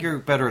 I feel like you're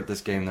better at this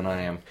game than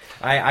I am.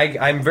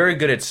 I'm very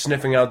good at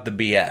sniffing out the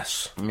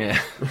BS. Yeah.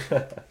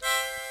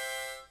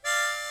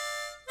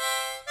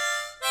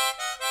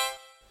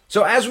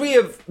 So as we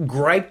have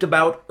griped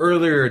about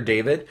earlier,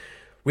 David,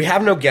 we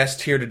have no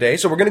guest here today,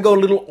 so we're going to go a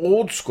little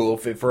old school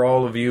for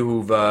all of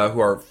you who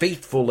are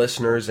faithful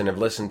listeners and have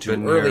listened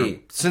to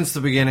early since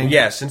the beginning.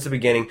 Yeah, since the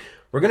beginning.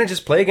 We're going to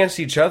just play against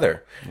each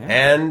other. Yeah.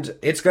 And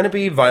it's going to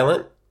be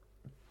violent.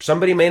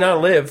 Somebody may not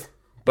live,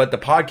 but the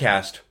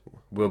podcast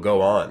will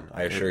go on,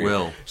 I assure you. It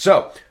will.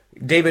 So,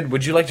 David,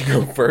 would you like to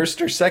go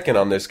first or second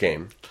on this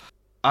game?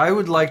 I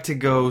would like to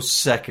go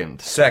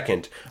second.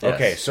 Second. Yes.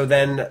 Okay, so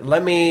then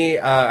let me,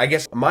 I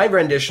guess my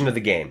rendition of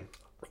the game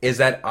is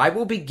that I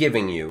will be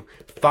giving you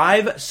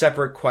 5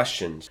 separate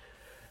questions.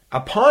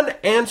 Upon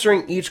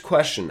answering each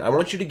question, I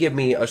want you to give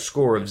me a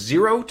score of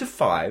 0 to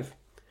 5.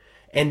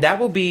 And that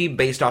will be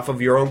based off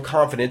of your own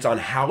confidence on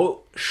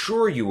how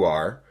sure you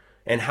are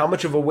and how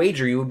much of a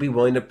wager you would be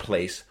willing to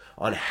place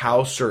on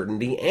how certain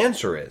the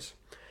answer is.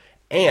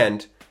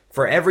 And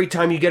for every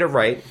time you get it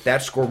right,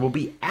 that score will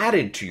be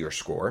added to your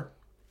score.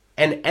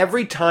 And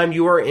every time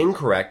you are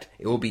incorrect,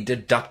 it will be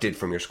deducted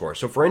from your score.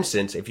 So for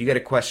instance, if you get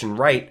a question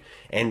right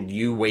and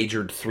you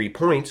wagered 3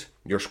 points,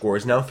 your score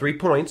is now 3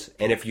 points.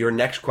 And if your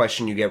next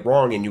question you get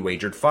wrong and you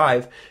wagered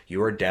 5,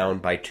 you are down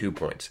by 2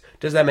 points.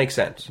 Does that make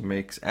sense?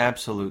 Makes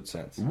absolute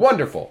sense.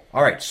 Wonderful.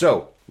 All right,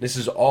 so this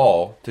is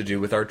all to do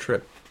with our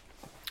trip.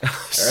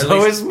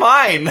 So is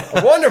mine.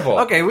 Wonderful.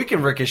 Okay, we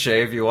can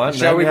ricochet if you want.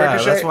 Shall we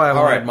ricochet? That's why I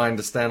All wanted right. mine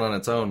to stand on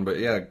its own, but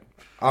yeah.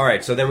 All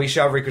right, so then we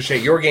shall ricochet.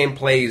 Your game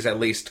plays at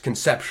least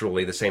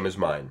conceptually the same as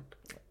mine.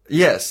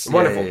 Yes.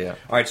 Wonderful. Yeah.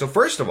 All right, so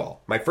first of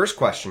all, my first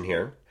question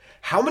here.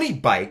 How many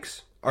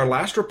bikes are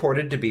last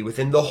reported to be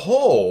within the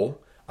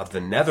whole of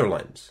the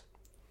Netherlands?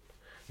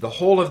 The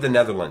whole of the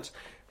Netherlands.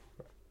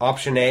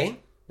 Option A,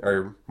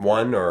 or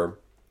one, or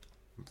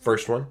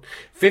first one,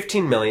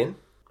 15 million.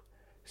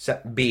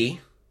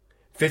 B,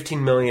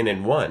 15 million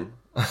and 1.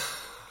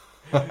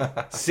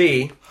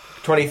 C,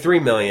 23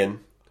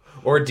 million.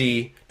 Or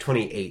D,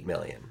 28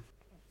 million.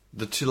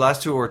 The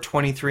last two are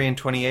 23 and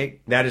 28?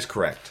 That is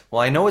correct.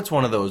 Well, I know it's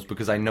one of those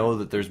because I know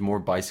that there's more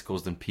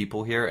bicycles than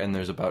people here, and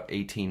there's about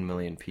 18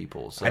 million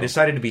people. So I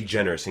decided to be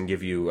generous and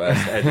give you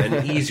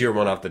an easier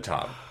one off the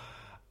top.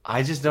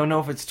 I just don't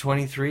know if it's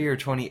 23 or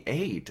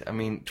 28. I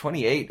mean,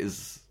 28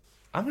 is...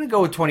 I'm going to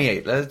go with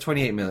 28. That's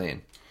 28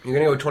 million. You're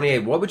going to go with 28.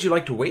 What would you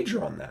like to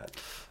wager on that?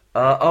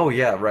 Oh,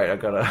 yeah, right. I've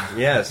got to...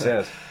 Yes.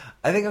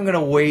 I think I'm going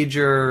to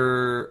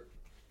wager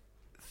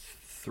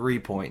 3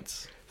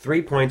 points.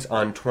 3 points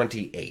on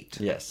 28.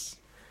 Yes.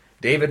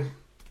 David,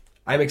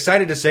 I'm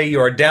excited to say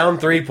you are down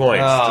 3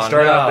 points to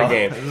start off the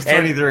game. It was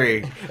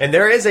 23. And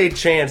there is a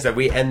chance that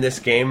we end this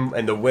game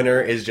and the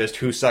winner is just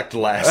who sucked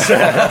less.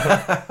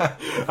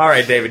 All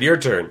right, David, your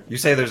turn. You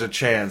say there's a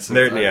chance.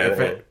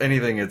 If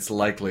anything, it's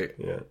likely.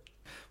 Yeah.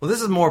 Well,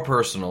 this is more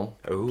personal.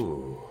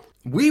 Ooh.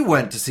 We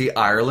went to see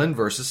Ireland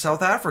versus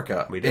South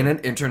Africa We did. in an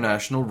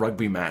international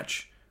rugby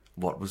match.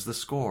 What was the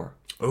score?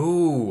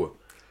 Ooh.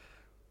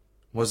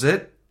 Was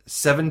it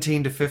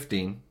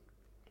 17-15,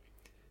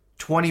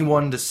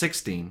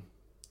 21-16,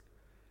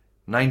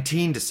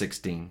 19 to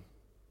 16,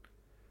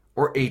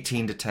 or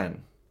 18 to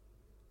 10?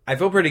 I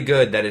feel pretty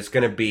good that it's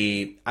going to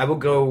be... I will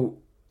go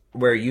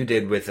where you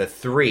did with a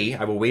 3.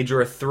 I will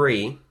wager a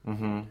 3.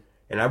 Mm-hmm.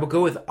 And I will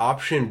go with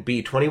option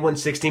B,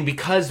 21-16,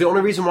 because the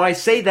only reason why I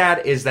say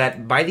that is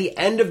that by the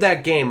end of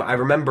that game, I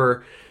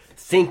remember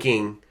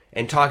thinking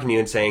and talking to you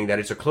and saying that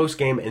it's a close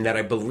game and that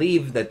I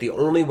believe that the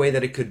only way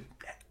that it could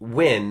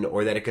win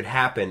or that it could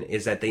happen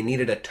is that they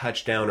needed a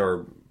touchdown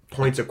or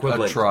points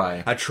equivalent.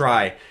 A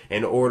try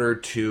in order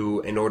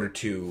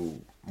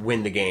to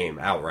win the game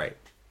outright.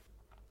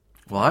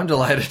 Well, I'm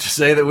delighted to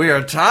say that we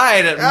are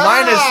tied at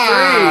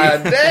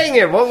 -3. Dang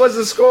it. What was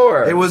the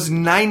score? It was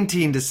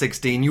 19 to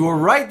 16. You were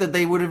right that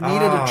they would have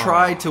needed a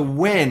try to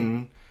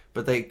win,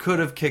 but they could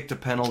have kicked a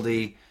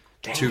penalty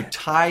to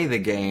tie the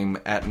game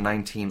at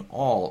 19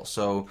 all.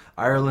 So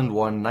Ireland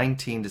won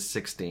 19 to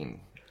 16.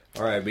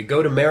 All right, we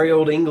go to merry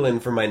old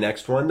England for my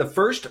next one. The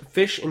first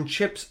fish and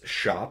chips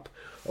shop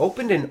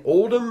opened in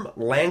Oldham,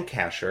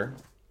 Lancashire.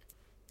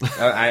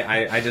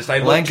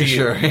 I looked to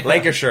you.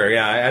 Lancashire,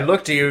 yeah. I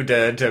looked to you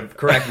to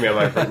correct me on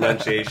my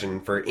pronunciation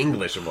for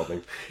English of all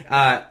things.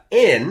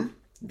 In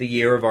the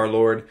year of our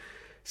Lord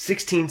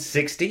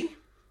 1660,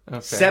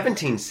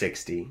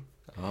 1760,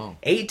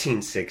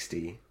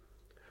 1860,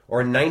 or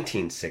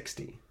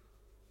 1960.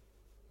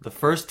 The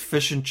first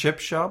fish and chip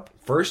shop?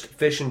 First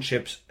fish and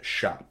chips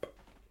shop.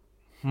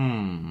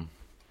 I'm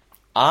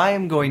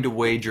going to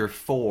wager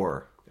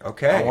 4.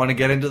 Okay. I want to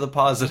get into the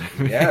positive.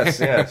 Yes.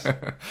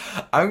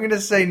 I'm going to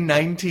say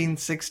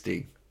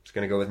 1960. It's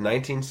going to go with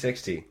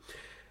 1960.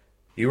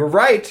 You were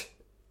right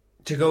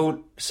to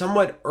go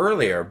somewhat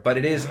earlier, but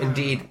it is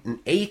indeed an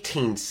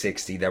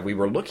 1860 that we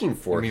were looking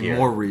for here.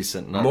 More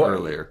recent, not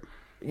earlier.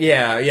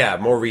 Yeah,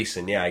 more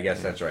recent. Yeah, I guess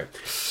that's right.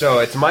 So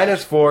it's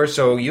 -4,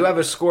 so you have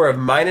a score of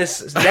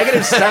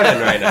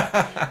 -7 right now.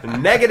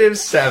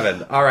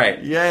 -7. All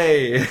right.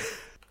 Yay.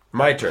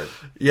 My turn.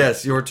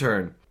 Yes, your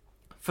turn.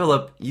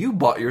 Philip, you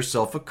bought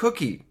yourself a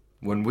cookie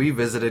when we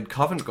visited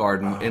Covent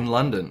Garden in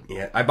London.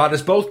 Yeah, I bought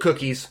us both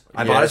cookies.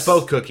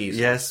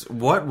 Yes,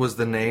 what was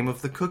the name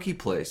of the cookie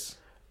place?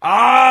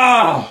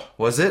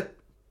 Was it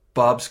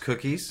Bob's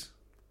Cookies,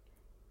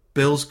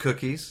 Bill's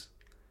Cookies,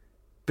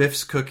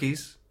 Biff's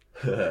Cookies,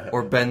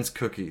 or Ben's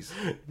Cookies?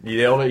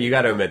 You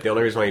got to admit, the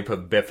only reason why you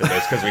put Biff in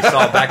this because we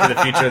saw Back to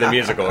the Future the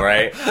musical,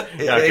 right?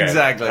 Okay.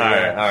 Exactly. All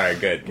right,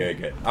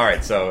 good. All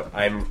right, so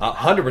I'm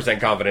 100%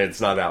 confident it's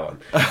not that one.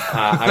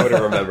 I would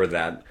have remembered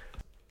that.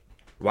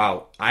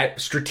 Wow,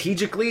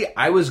 strategically,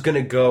 I was going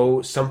to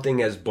go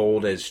something as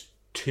bold as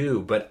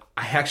 2, but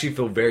I actually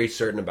feel very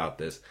certain about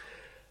this.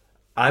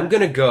 I'm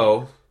going to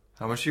go...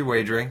 How much are you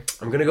wagering?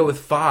 I'm going to go with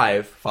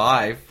 5.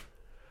 5.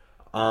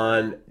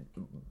 On...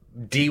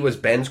 D was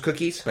Ben's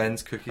Cookies?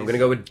 Ben's Cookies. I'm going to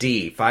go with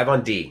D. 5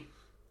 on D.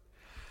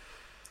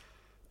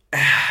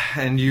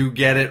 And you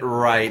get it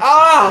right.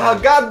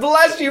 God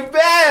bless you,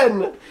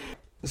 Ben!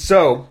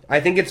 So,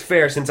 I think it's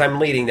fair, since I'm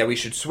leading, that we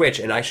should switch,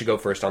 and I should go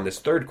first on this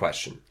third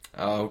question.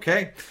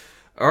 Okay.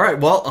 All right,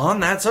 well,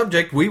 on that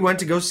subject, we went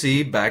to go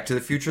see Back to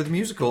the Future the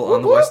musical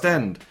on the West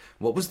End.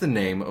 What was the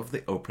name of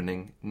the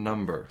opening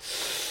number?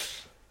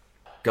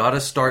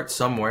 Gotta Start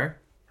Somewhere.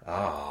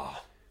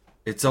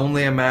 It's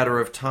Only a Matter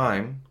of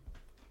Time.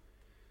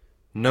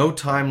 No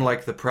Time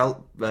Like the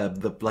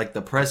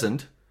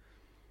Present,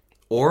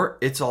 or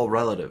It's All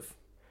Relative.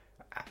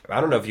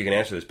 I don't know if you can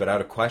answer this, but out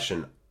of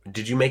question,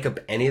 did you make up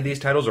any of these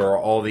titles, or are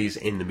all these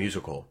in the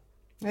musical?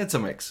 It's a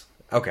mix.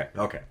 Okay.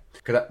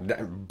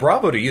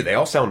 Bravo to you. They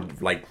all sound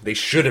like they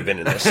should have been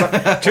in this.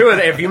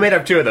 If you made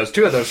up 2 of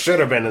those should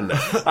have been in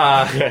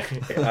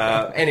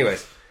there.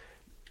 Anyways,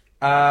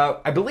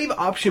 I believe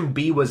option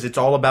B was It's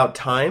All About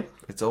Time.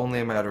 It's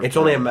Only a Matter of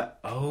Time.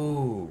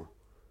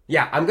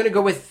 Yeah, I'm going to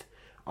go with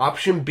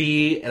option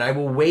B, and I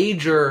will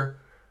wager,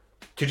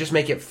 to just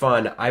make it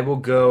fun, I will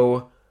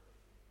go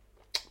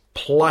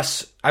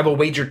I will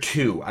wager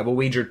 2. I will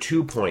wager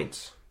 2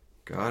 points.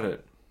 Got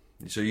it.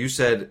 So you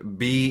said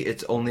B,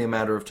 It's Only a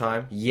Matter of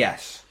Time?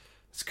 Yes.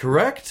 It's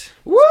correct.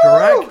 Woo! It's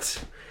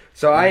correct.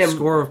 So I am...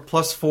 Score of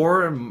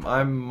 +4, and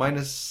I'm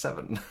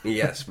 -7.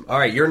 Yes. All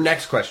right, your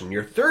next question.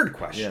 Your third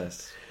question.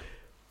 Yes.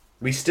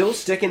 We still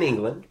stick in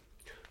England.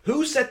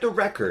 Who set the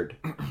record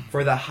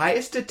for the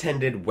highest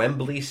attended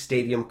Wembley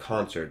Stadium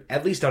concert?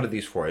 At least out of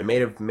these 4. It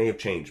may have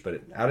changed,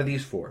 but out of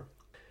these 4.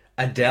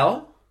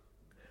 Adele,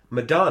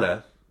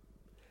 Madonna,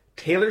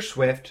 Taylor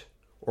Swift,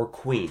 or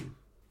Queen?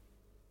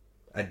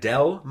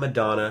 Adele,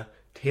 Madonna,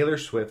 Taylor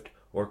Swift,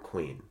 or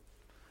Queen?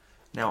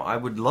 Now, I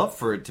would love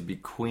for it to be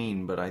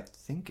Queen, but I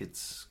think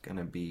it's going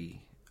to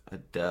be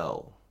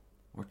Adele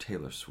or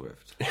Taylor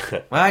Swift.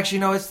 Well, actually,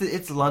 no,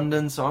 it's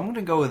London, so I'm going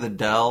to go with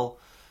Adele.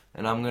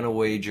 And I'm going to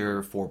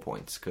wager 4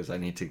 points because I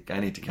need to catch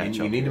up.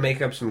 You need to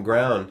make up some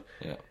ground.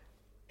 Yeah.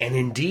 And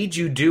indeed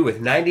you do. With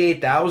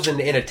 98,000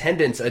 in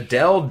attendance,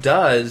 Adele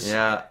does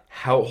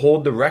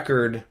hold the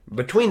record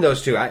between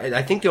those two.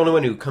 I think the only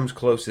one who comes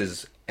close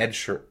is Ed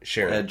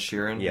Sheeran. Ed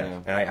Sheeran, yeah.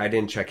 And I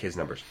didn't check his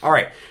numbers. All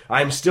right.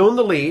 I'm still in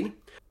the lead.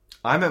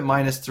 I'm at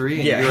 -3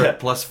 and Yeah. you're at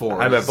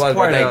 +4. I'm at It's plus-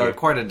 quite thank a, you.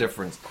 quite a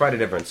difference. Quite a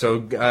difference.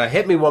 So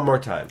hit me one more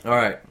time. All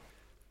right.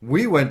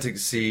 We went to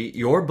see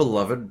your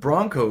beloved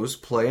Broncos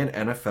play an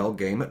NFL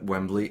game at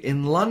Wembley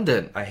in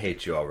London. I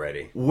hate you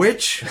already.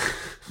 Which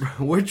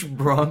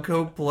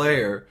Bronco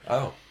player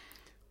Oh.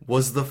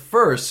 was the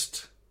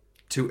first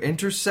to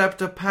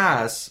intercept a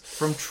pass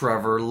from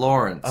Trevor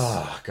Lawrence?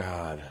 Oh,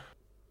 God.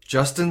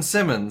 Justin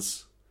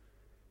Simmons,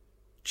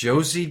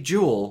 Josie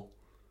Jewell,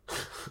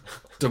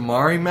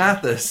 Damari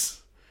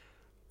Mathis,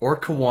 or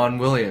Kawan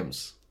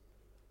Williams?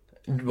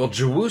 Well,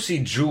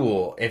 Jawusi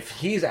Jewell, if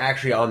he's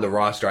actually on the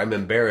roster, I'm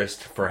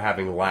embarrassed for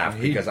having laughed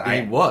because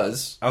he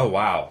was. Oh,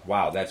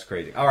 wow, that's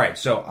crazy. All right,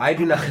 so I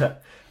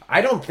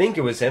don't think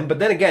it was him, but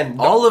then again,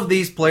 All of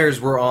these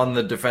players were on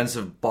the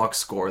defensive box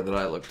score that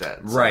I looked at.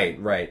 so-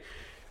 right.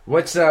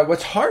 What's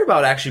hard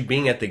about actually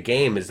being at the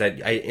game is that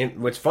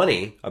what's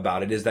funny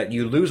about it is that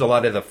you lose a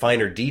lot of the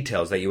finer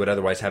details that you would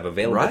otherwise have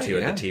available Right, to you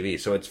yeah. at the TV.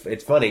 So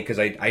it's funny because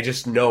I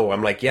just know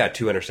I'm like, yeah,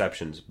 2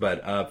 interceptions,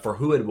 but for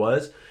who it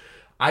was,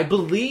 I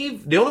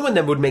believe the only one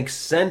that would make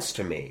sense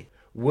to me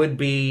would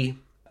be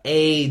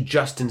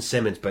Justin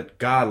Simmons, but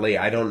godly,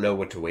 I don't know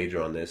what to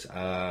wager on this.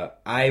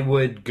 I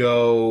would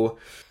go.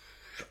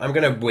 I'm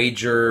gonna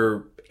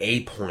wager 1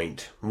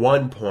 point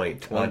on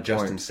point.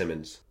 Justin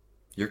Simmons.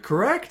 You're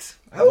correct.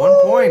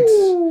 1 point.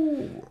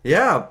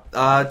 Yeah,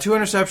 2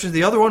 interceptions.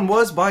 The other one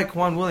was by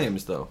Kawan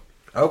Williams, though.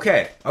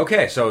 Okay.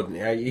 So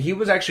he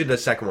was actually the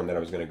second one that I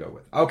was going to go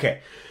with.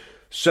 Okay.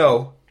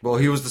 So Well,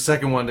 he was the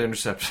second one to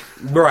intercept.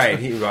 right.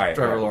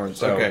 Trevor Lawrence,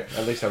 So, okay.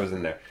 At least I was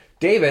in there.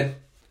 David,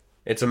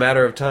 it's a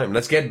matter of time.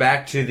 Let's get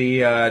back to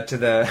the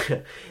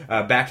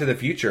Back to the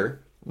Future.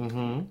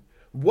 Mm-hmm.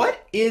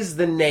 What is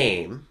the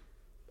name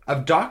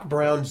of Doc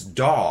Brown's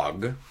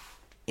dog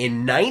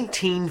in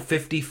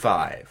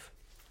 1955?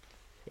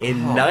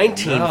 In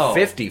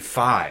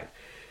 1955,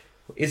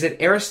 is it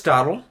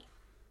Aristotle,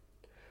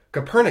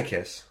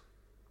 Copernicus,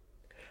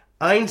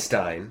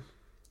 Einstein,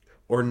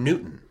 or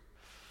Newton?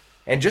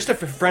 And just a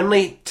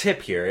friendly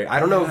tip here. I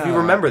don't know if you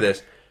remember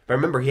this, but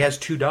remember he has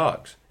 2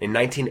 dogs in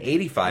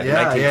 1985 and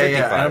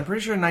 1955. And I'm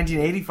pretty sure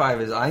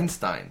 1985 is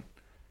Einstein.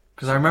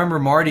 Because I remember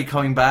Marty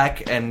coming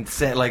back and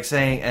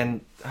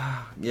saying,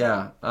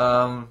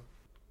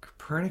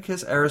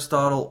 Copernicus,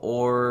 Aristotle,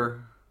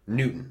 or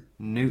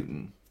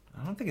Newton.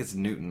 I don't think it's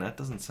Newton. That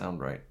doesn't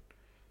sound right.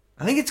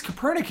 I think it's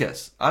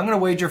Copernicus. I'm going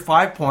to wager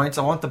 5 points.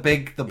 I want the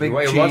big He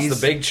cheese. wants the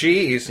big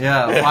cheese.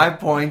 Yeah, 5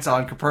 points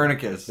on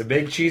Copernicus. The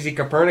big cheesy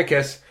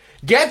Copernicus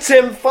gets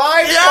him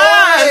 5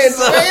 Yes!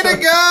 points. Way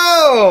to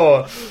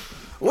go!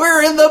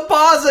 We're in the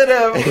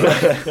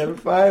positive.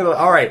 Finally.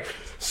 All right.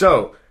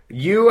 So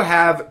you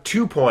have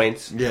 2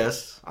 points.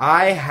 Yes.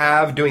 I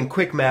have, doing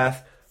quick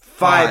math,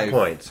 5 5.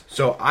 points.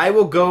 So I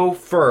will go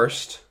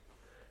first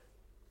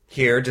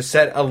here to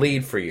set a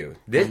lead for you.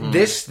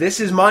 This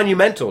is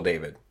monumental,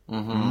 David.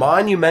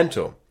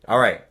 Monumental. All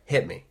right,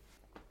 hit me.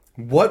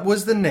 What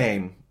was the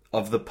name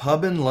of the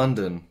pub in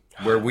London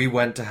where we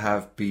went to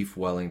have beef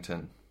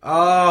Wellington?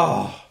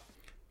 Oh,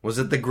 Was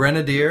it the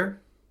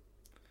Grenadier?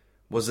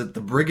 Was it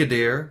the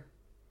Brigadier?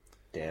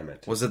 damn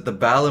it. Was it the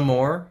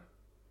Ballymore?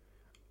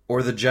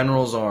 Or the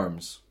General's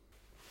Arms?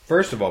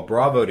 First of all,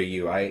 bravo to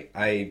you.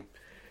 I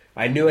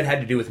knew it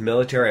had to do with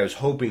military. I was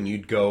hoping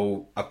you'd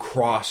go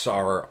across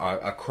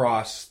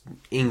across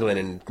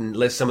England and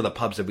list some of the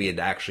pubs that we had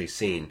actually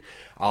seen,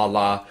 a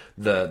la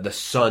the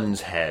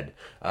Sun's Head,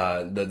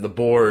 the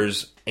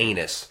Boar's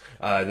Anus,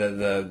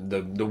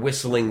 the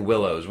Whistling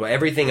Willows, well,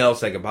 everything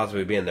else that could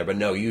possibly be in there. But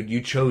no, you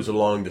chose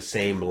along the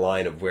same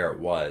line of where it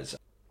was.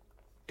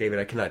 David,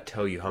 I cannot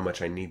tell you how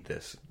much I need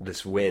this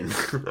win.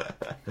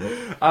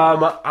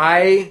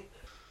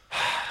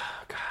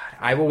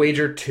 I will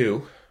wager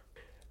 2.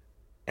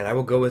 And I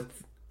will go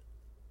with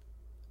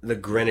the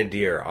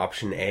Grenadier,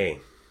 option A.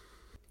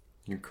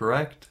 You're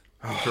correct.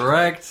 You're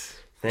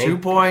correct. Thank 2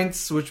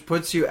 points, which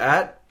puts you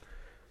at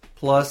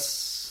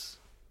 +7,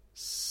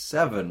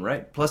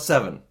 right?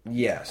 +7.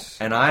 Yes.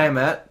 And I am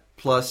at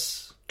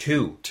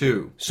 +2.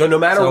 2. So no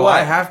matter So what,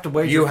 I have to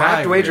wager you have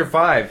 5 to wager here.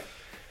 5.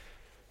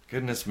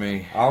 Goodness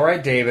me. All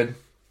right, David.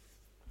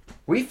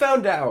 We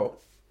found out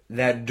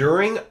that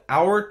during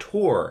our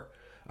tour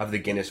of the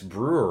Guinness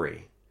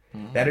Brewery,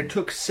 that it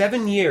took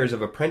 7 years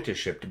of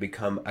apprenticeship to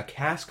become a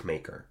cask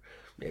maker.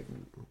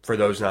 For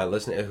those not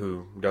listening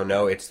who don't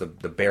know, it's the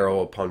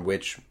barrel upon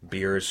which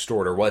beer is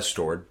stored, or was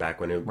stored back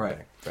when it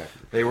Right. back.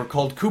 They were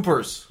called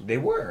Coopers. They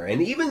were.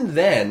 And even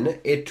then,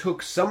 it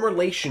took some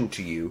relation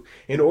to you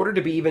in order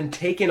to be even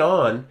taken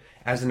on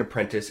as an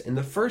apprentice in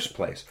the first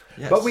place.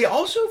 Yes. But we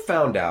also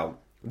found out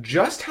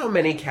just how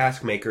many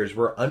cask makers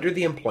were under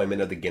the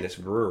employment of the Guinness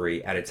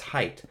Brewery at its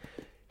height.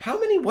 How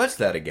many was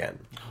that again?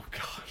 Oh,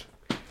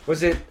 God.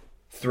 Was it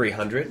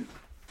 300,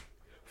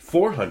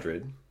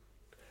 400,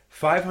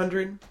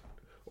 500,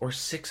 or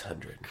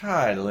 600?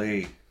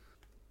 Golly.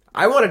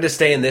 I wanted to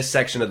stay in this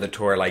section of the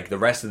tour like the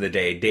rest of the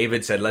day.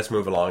 David said, let's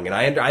move along. And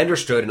I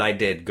understood and I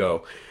did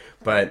go.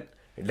 But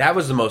that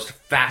was the most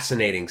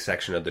fascinating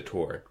section of the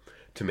tour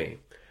to me.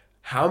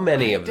 How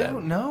many of I them?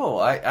 don't know.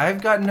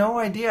 I've got no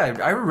idea.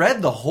 I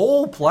read the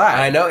whole plaque.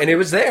 I know, and it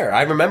was there.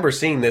 I remember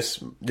seeing this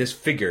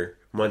figure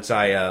once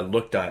I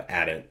looked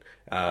at it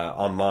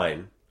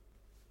online.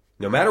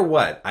 No matter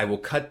what, I will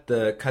cut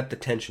the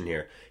tension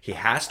here. He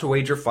has to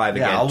wager 5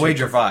 again. Yeah, I'll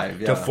wager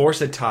 5. To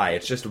force a tie.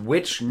 It's just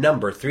which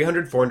number,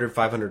 300, 400,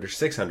 500, or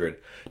 600,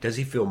 does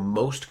he feel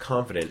most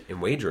confident in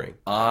wagering?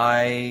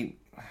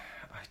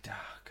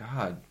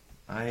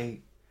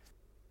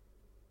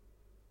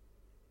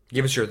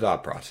 Give us your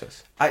thought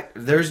process.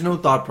 There's no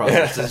thought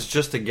process. It's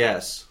just a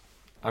guess.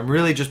 I'm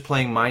really just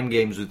playing mind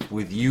games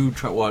with you.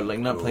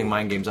 Not playing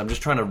mind games. I'm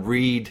just trying to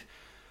read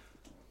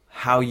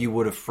how you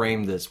would have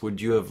framed this.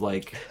 Would you have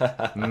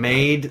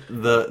made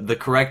the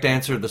correct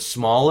answer the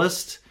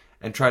smallest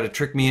and try to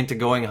trick me into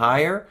going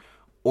higher,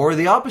 or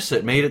the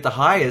opposite, made it the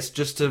highest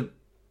just to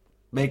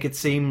make it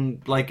seem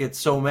like it's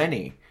so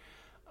many?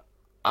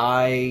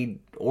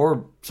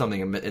 Or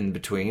something in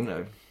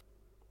between.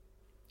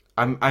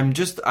 I'm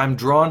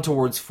drawn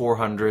towards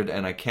 400,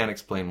 and I can't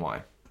explain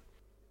why.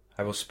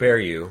 I will spare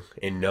you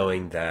in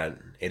knowing that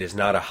it is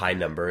not a high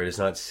number. It is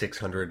not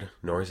 600,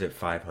 nor is it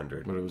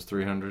 500. But it was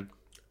 300.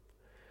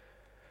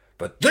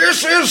 But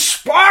this is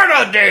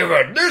Sparta,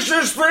 David! This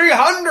is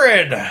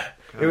 300!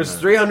 It was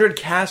 300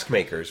 cask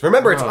makers.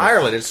 Remember, it's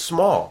Ireland. It's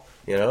small,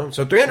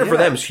 So 300 for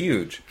them is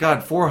huge.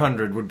 God,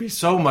 400 would be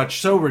so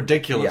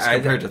ridiculous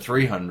compared to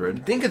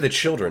 300. Think of the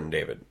children,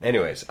 David.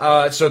 Anyways,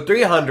 so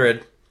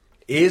 300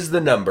 is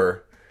the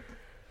number.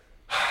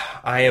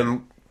 I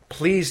am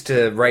pleased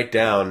to write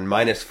down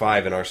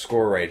 -5 in our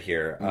score right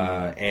here.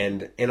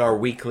 And in our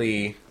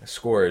weekly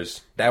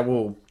scores, that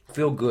will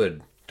feel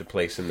good to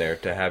place in there,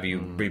 to have you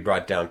be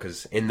brought down,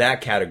 because in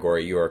that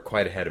category you are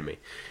quite ahead of me.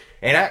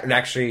 And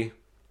actually,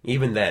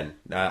 even then,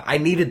 I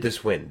needed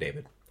this win,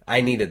 David.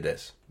 I needed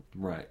this.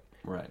 Right.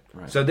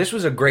 So this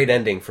was a great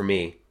ending for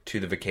me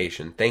to the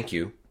vacation. Thank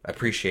you. I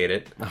appreciate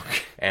it.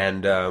 Okay.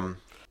 And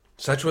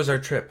such was our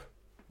trip.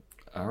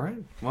 All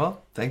right.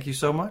 Well, thank you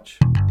so much.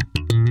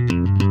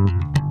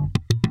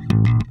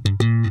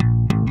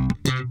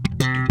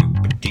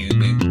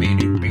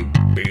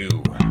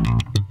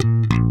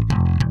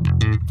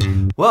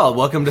 Well,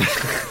 welcome to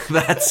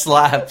That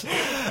Slapped.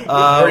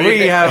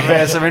 We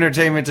have some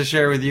entertainment to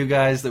share with you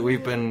guys that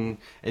we've been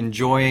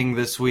enjoying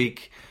this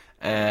week,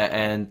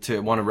 and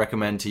to want to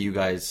recommend to you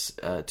guys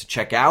to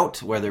check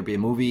out, whether it be a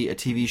movie, a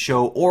TV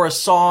show, or a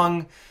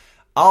song.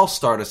 I'll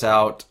start us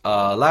out.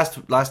 Last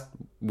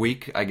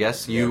week, I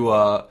guess,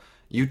 you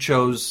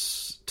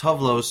chose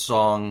Tuvlo's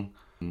song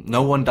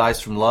 "No One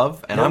Dies from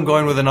Love," and I'm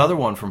going with another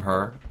one from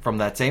her, from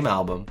that same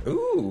album.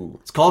 Ooh.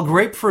 It's called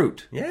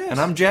Grapefruit. Yes.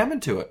 And I'm jamming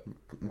to it.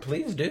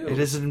 Please do. It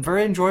is a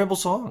very enjoyable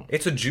song.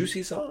 It's a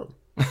juicy song.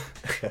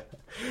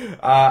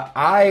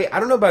 I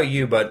don't know about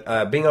you,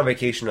 but being on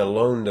vacation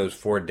alone those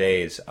 4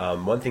 days,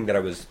 one thing that I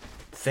was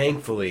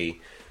thankfully,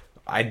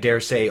 I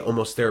dare say,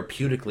 almost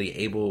therapeutically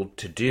able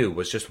to do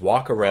was just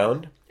walk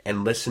around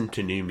and listen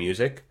to new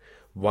music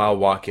while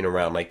walking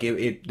around. Like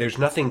there's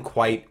nothing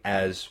quite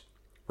as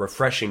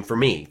refreshing for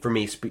me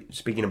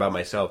speaking about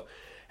myself,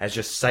 as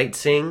just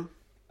sightseeing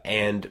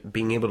and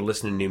being able to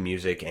listen to new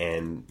music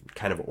and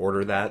kind of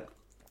order that.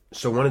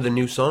 So one of the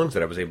new songs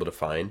that I was able to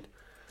find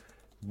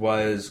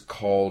was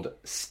called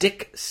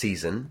Stick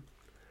Season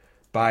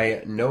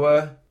by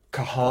Noah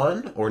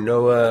Kahan, or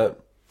Noah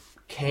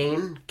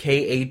Kane,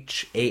 Khan.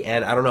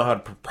 I don't know how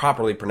to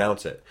properly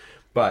pronounce it,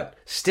 but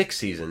Stick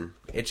Season.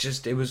 It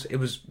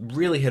was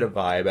really hit a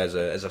vibe as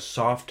a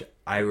soft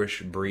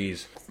Irish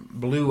breeze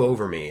blew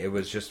over me. It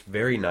was just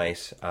very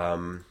nice,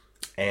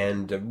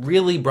 and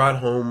really brought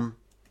home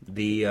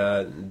the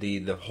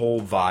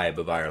whole vibe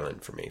of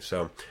Ireland for me.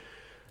 So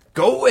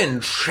go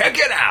and check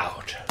it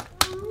out.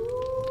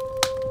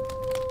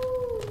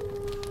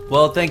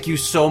 Well, thank you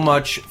so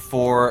much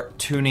for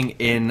tuning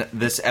in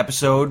this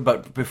episode.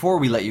 But before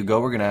we let you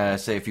go, we're going to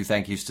say a few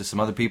thank yous to some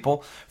other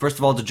people. First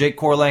of all, to Jake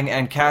Corlang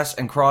and Cass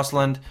and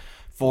Crossland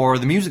for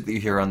the music that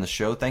you hear on the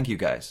show. Thank you,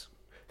 guys.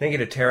 Thank you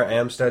to Tara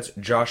Amstutz,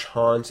 Josh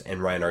Hans,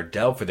 and Ryan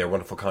Ardell for their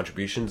wonderful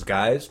contributions.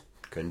 Guys,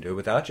 couldn't do it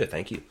without you.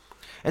 Thank you.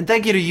 And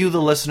thank you to you,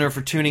 the listener,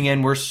 for tuning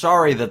in. We're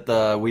sorry that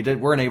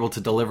weren't able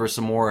to deliver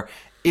some more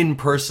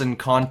in-person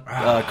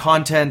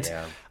content.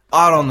 Yeah.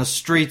 Out on the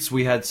streets.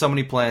 We had so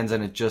many plans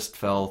and it just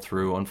fell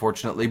through,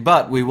 unfortunately.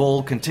 But we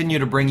will continue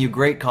to bring you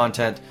great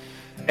content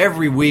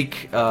every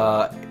week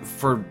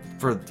for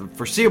the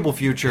foreseeable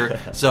future.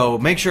 So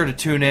make sure to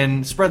tune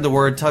in, spread the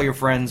word, tell your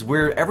friends.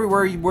 We're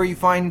everywhere where you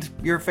find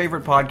your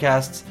favorite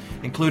podcasts,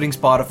 including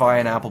Spotify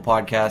and Apple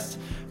Podcasts.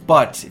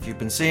 But if you've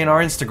been seeing our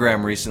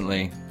Instagram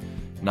recently,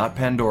 not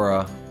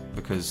Pandora,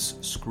 because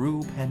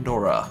screw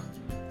Pandora.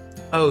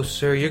 Oh,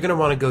 sir, you're going to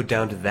want to go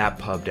down to that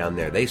pub down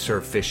there. They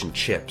serve fish and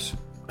chips.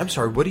 I'm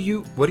sorry, what do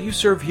you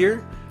serve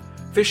here?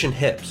 Fish and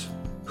hips.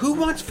 Who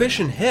wants fish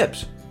and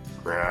hips?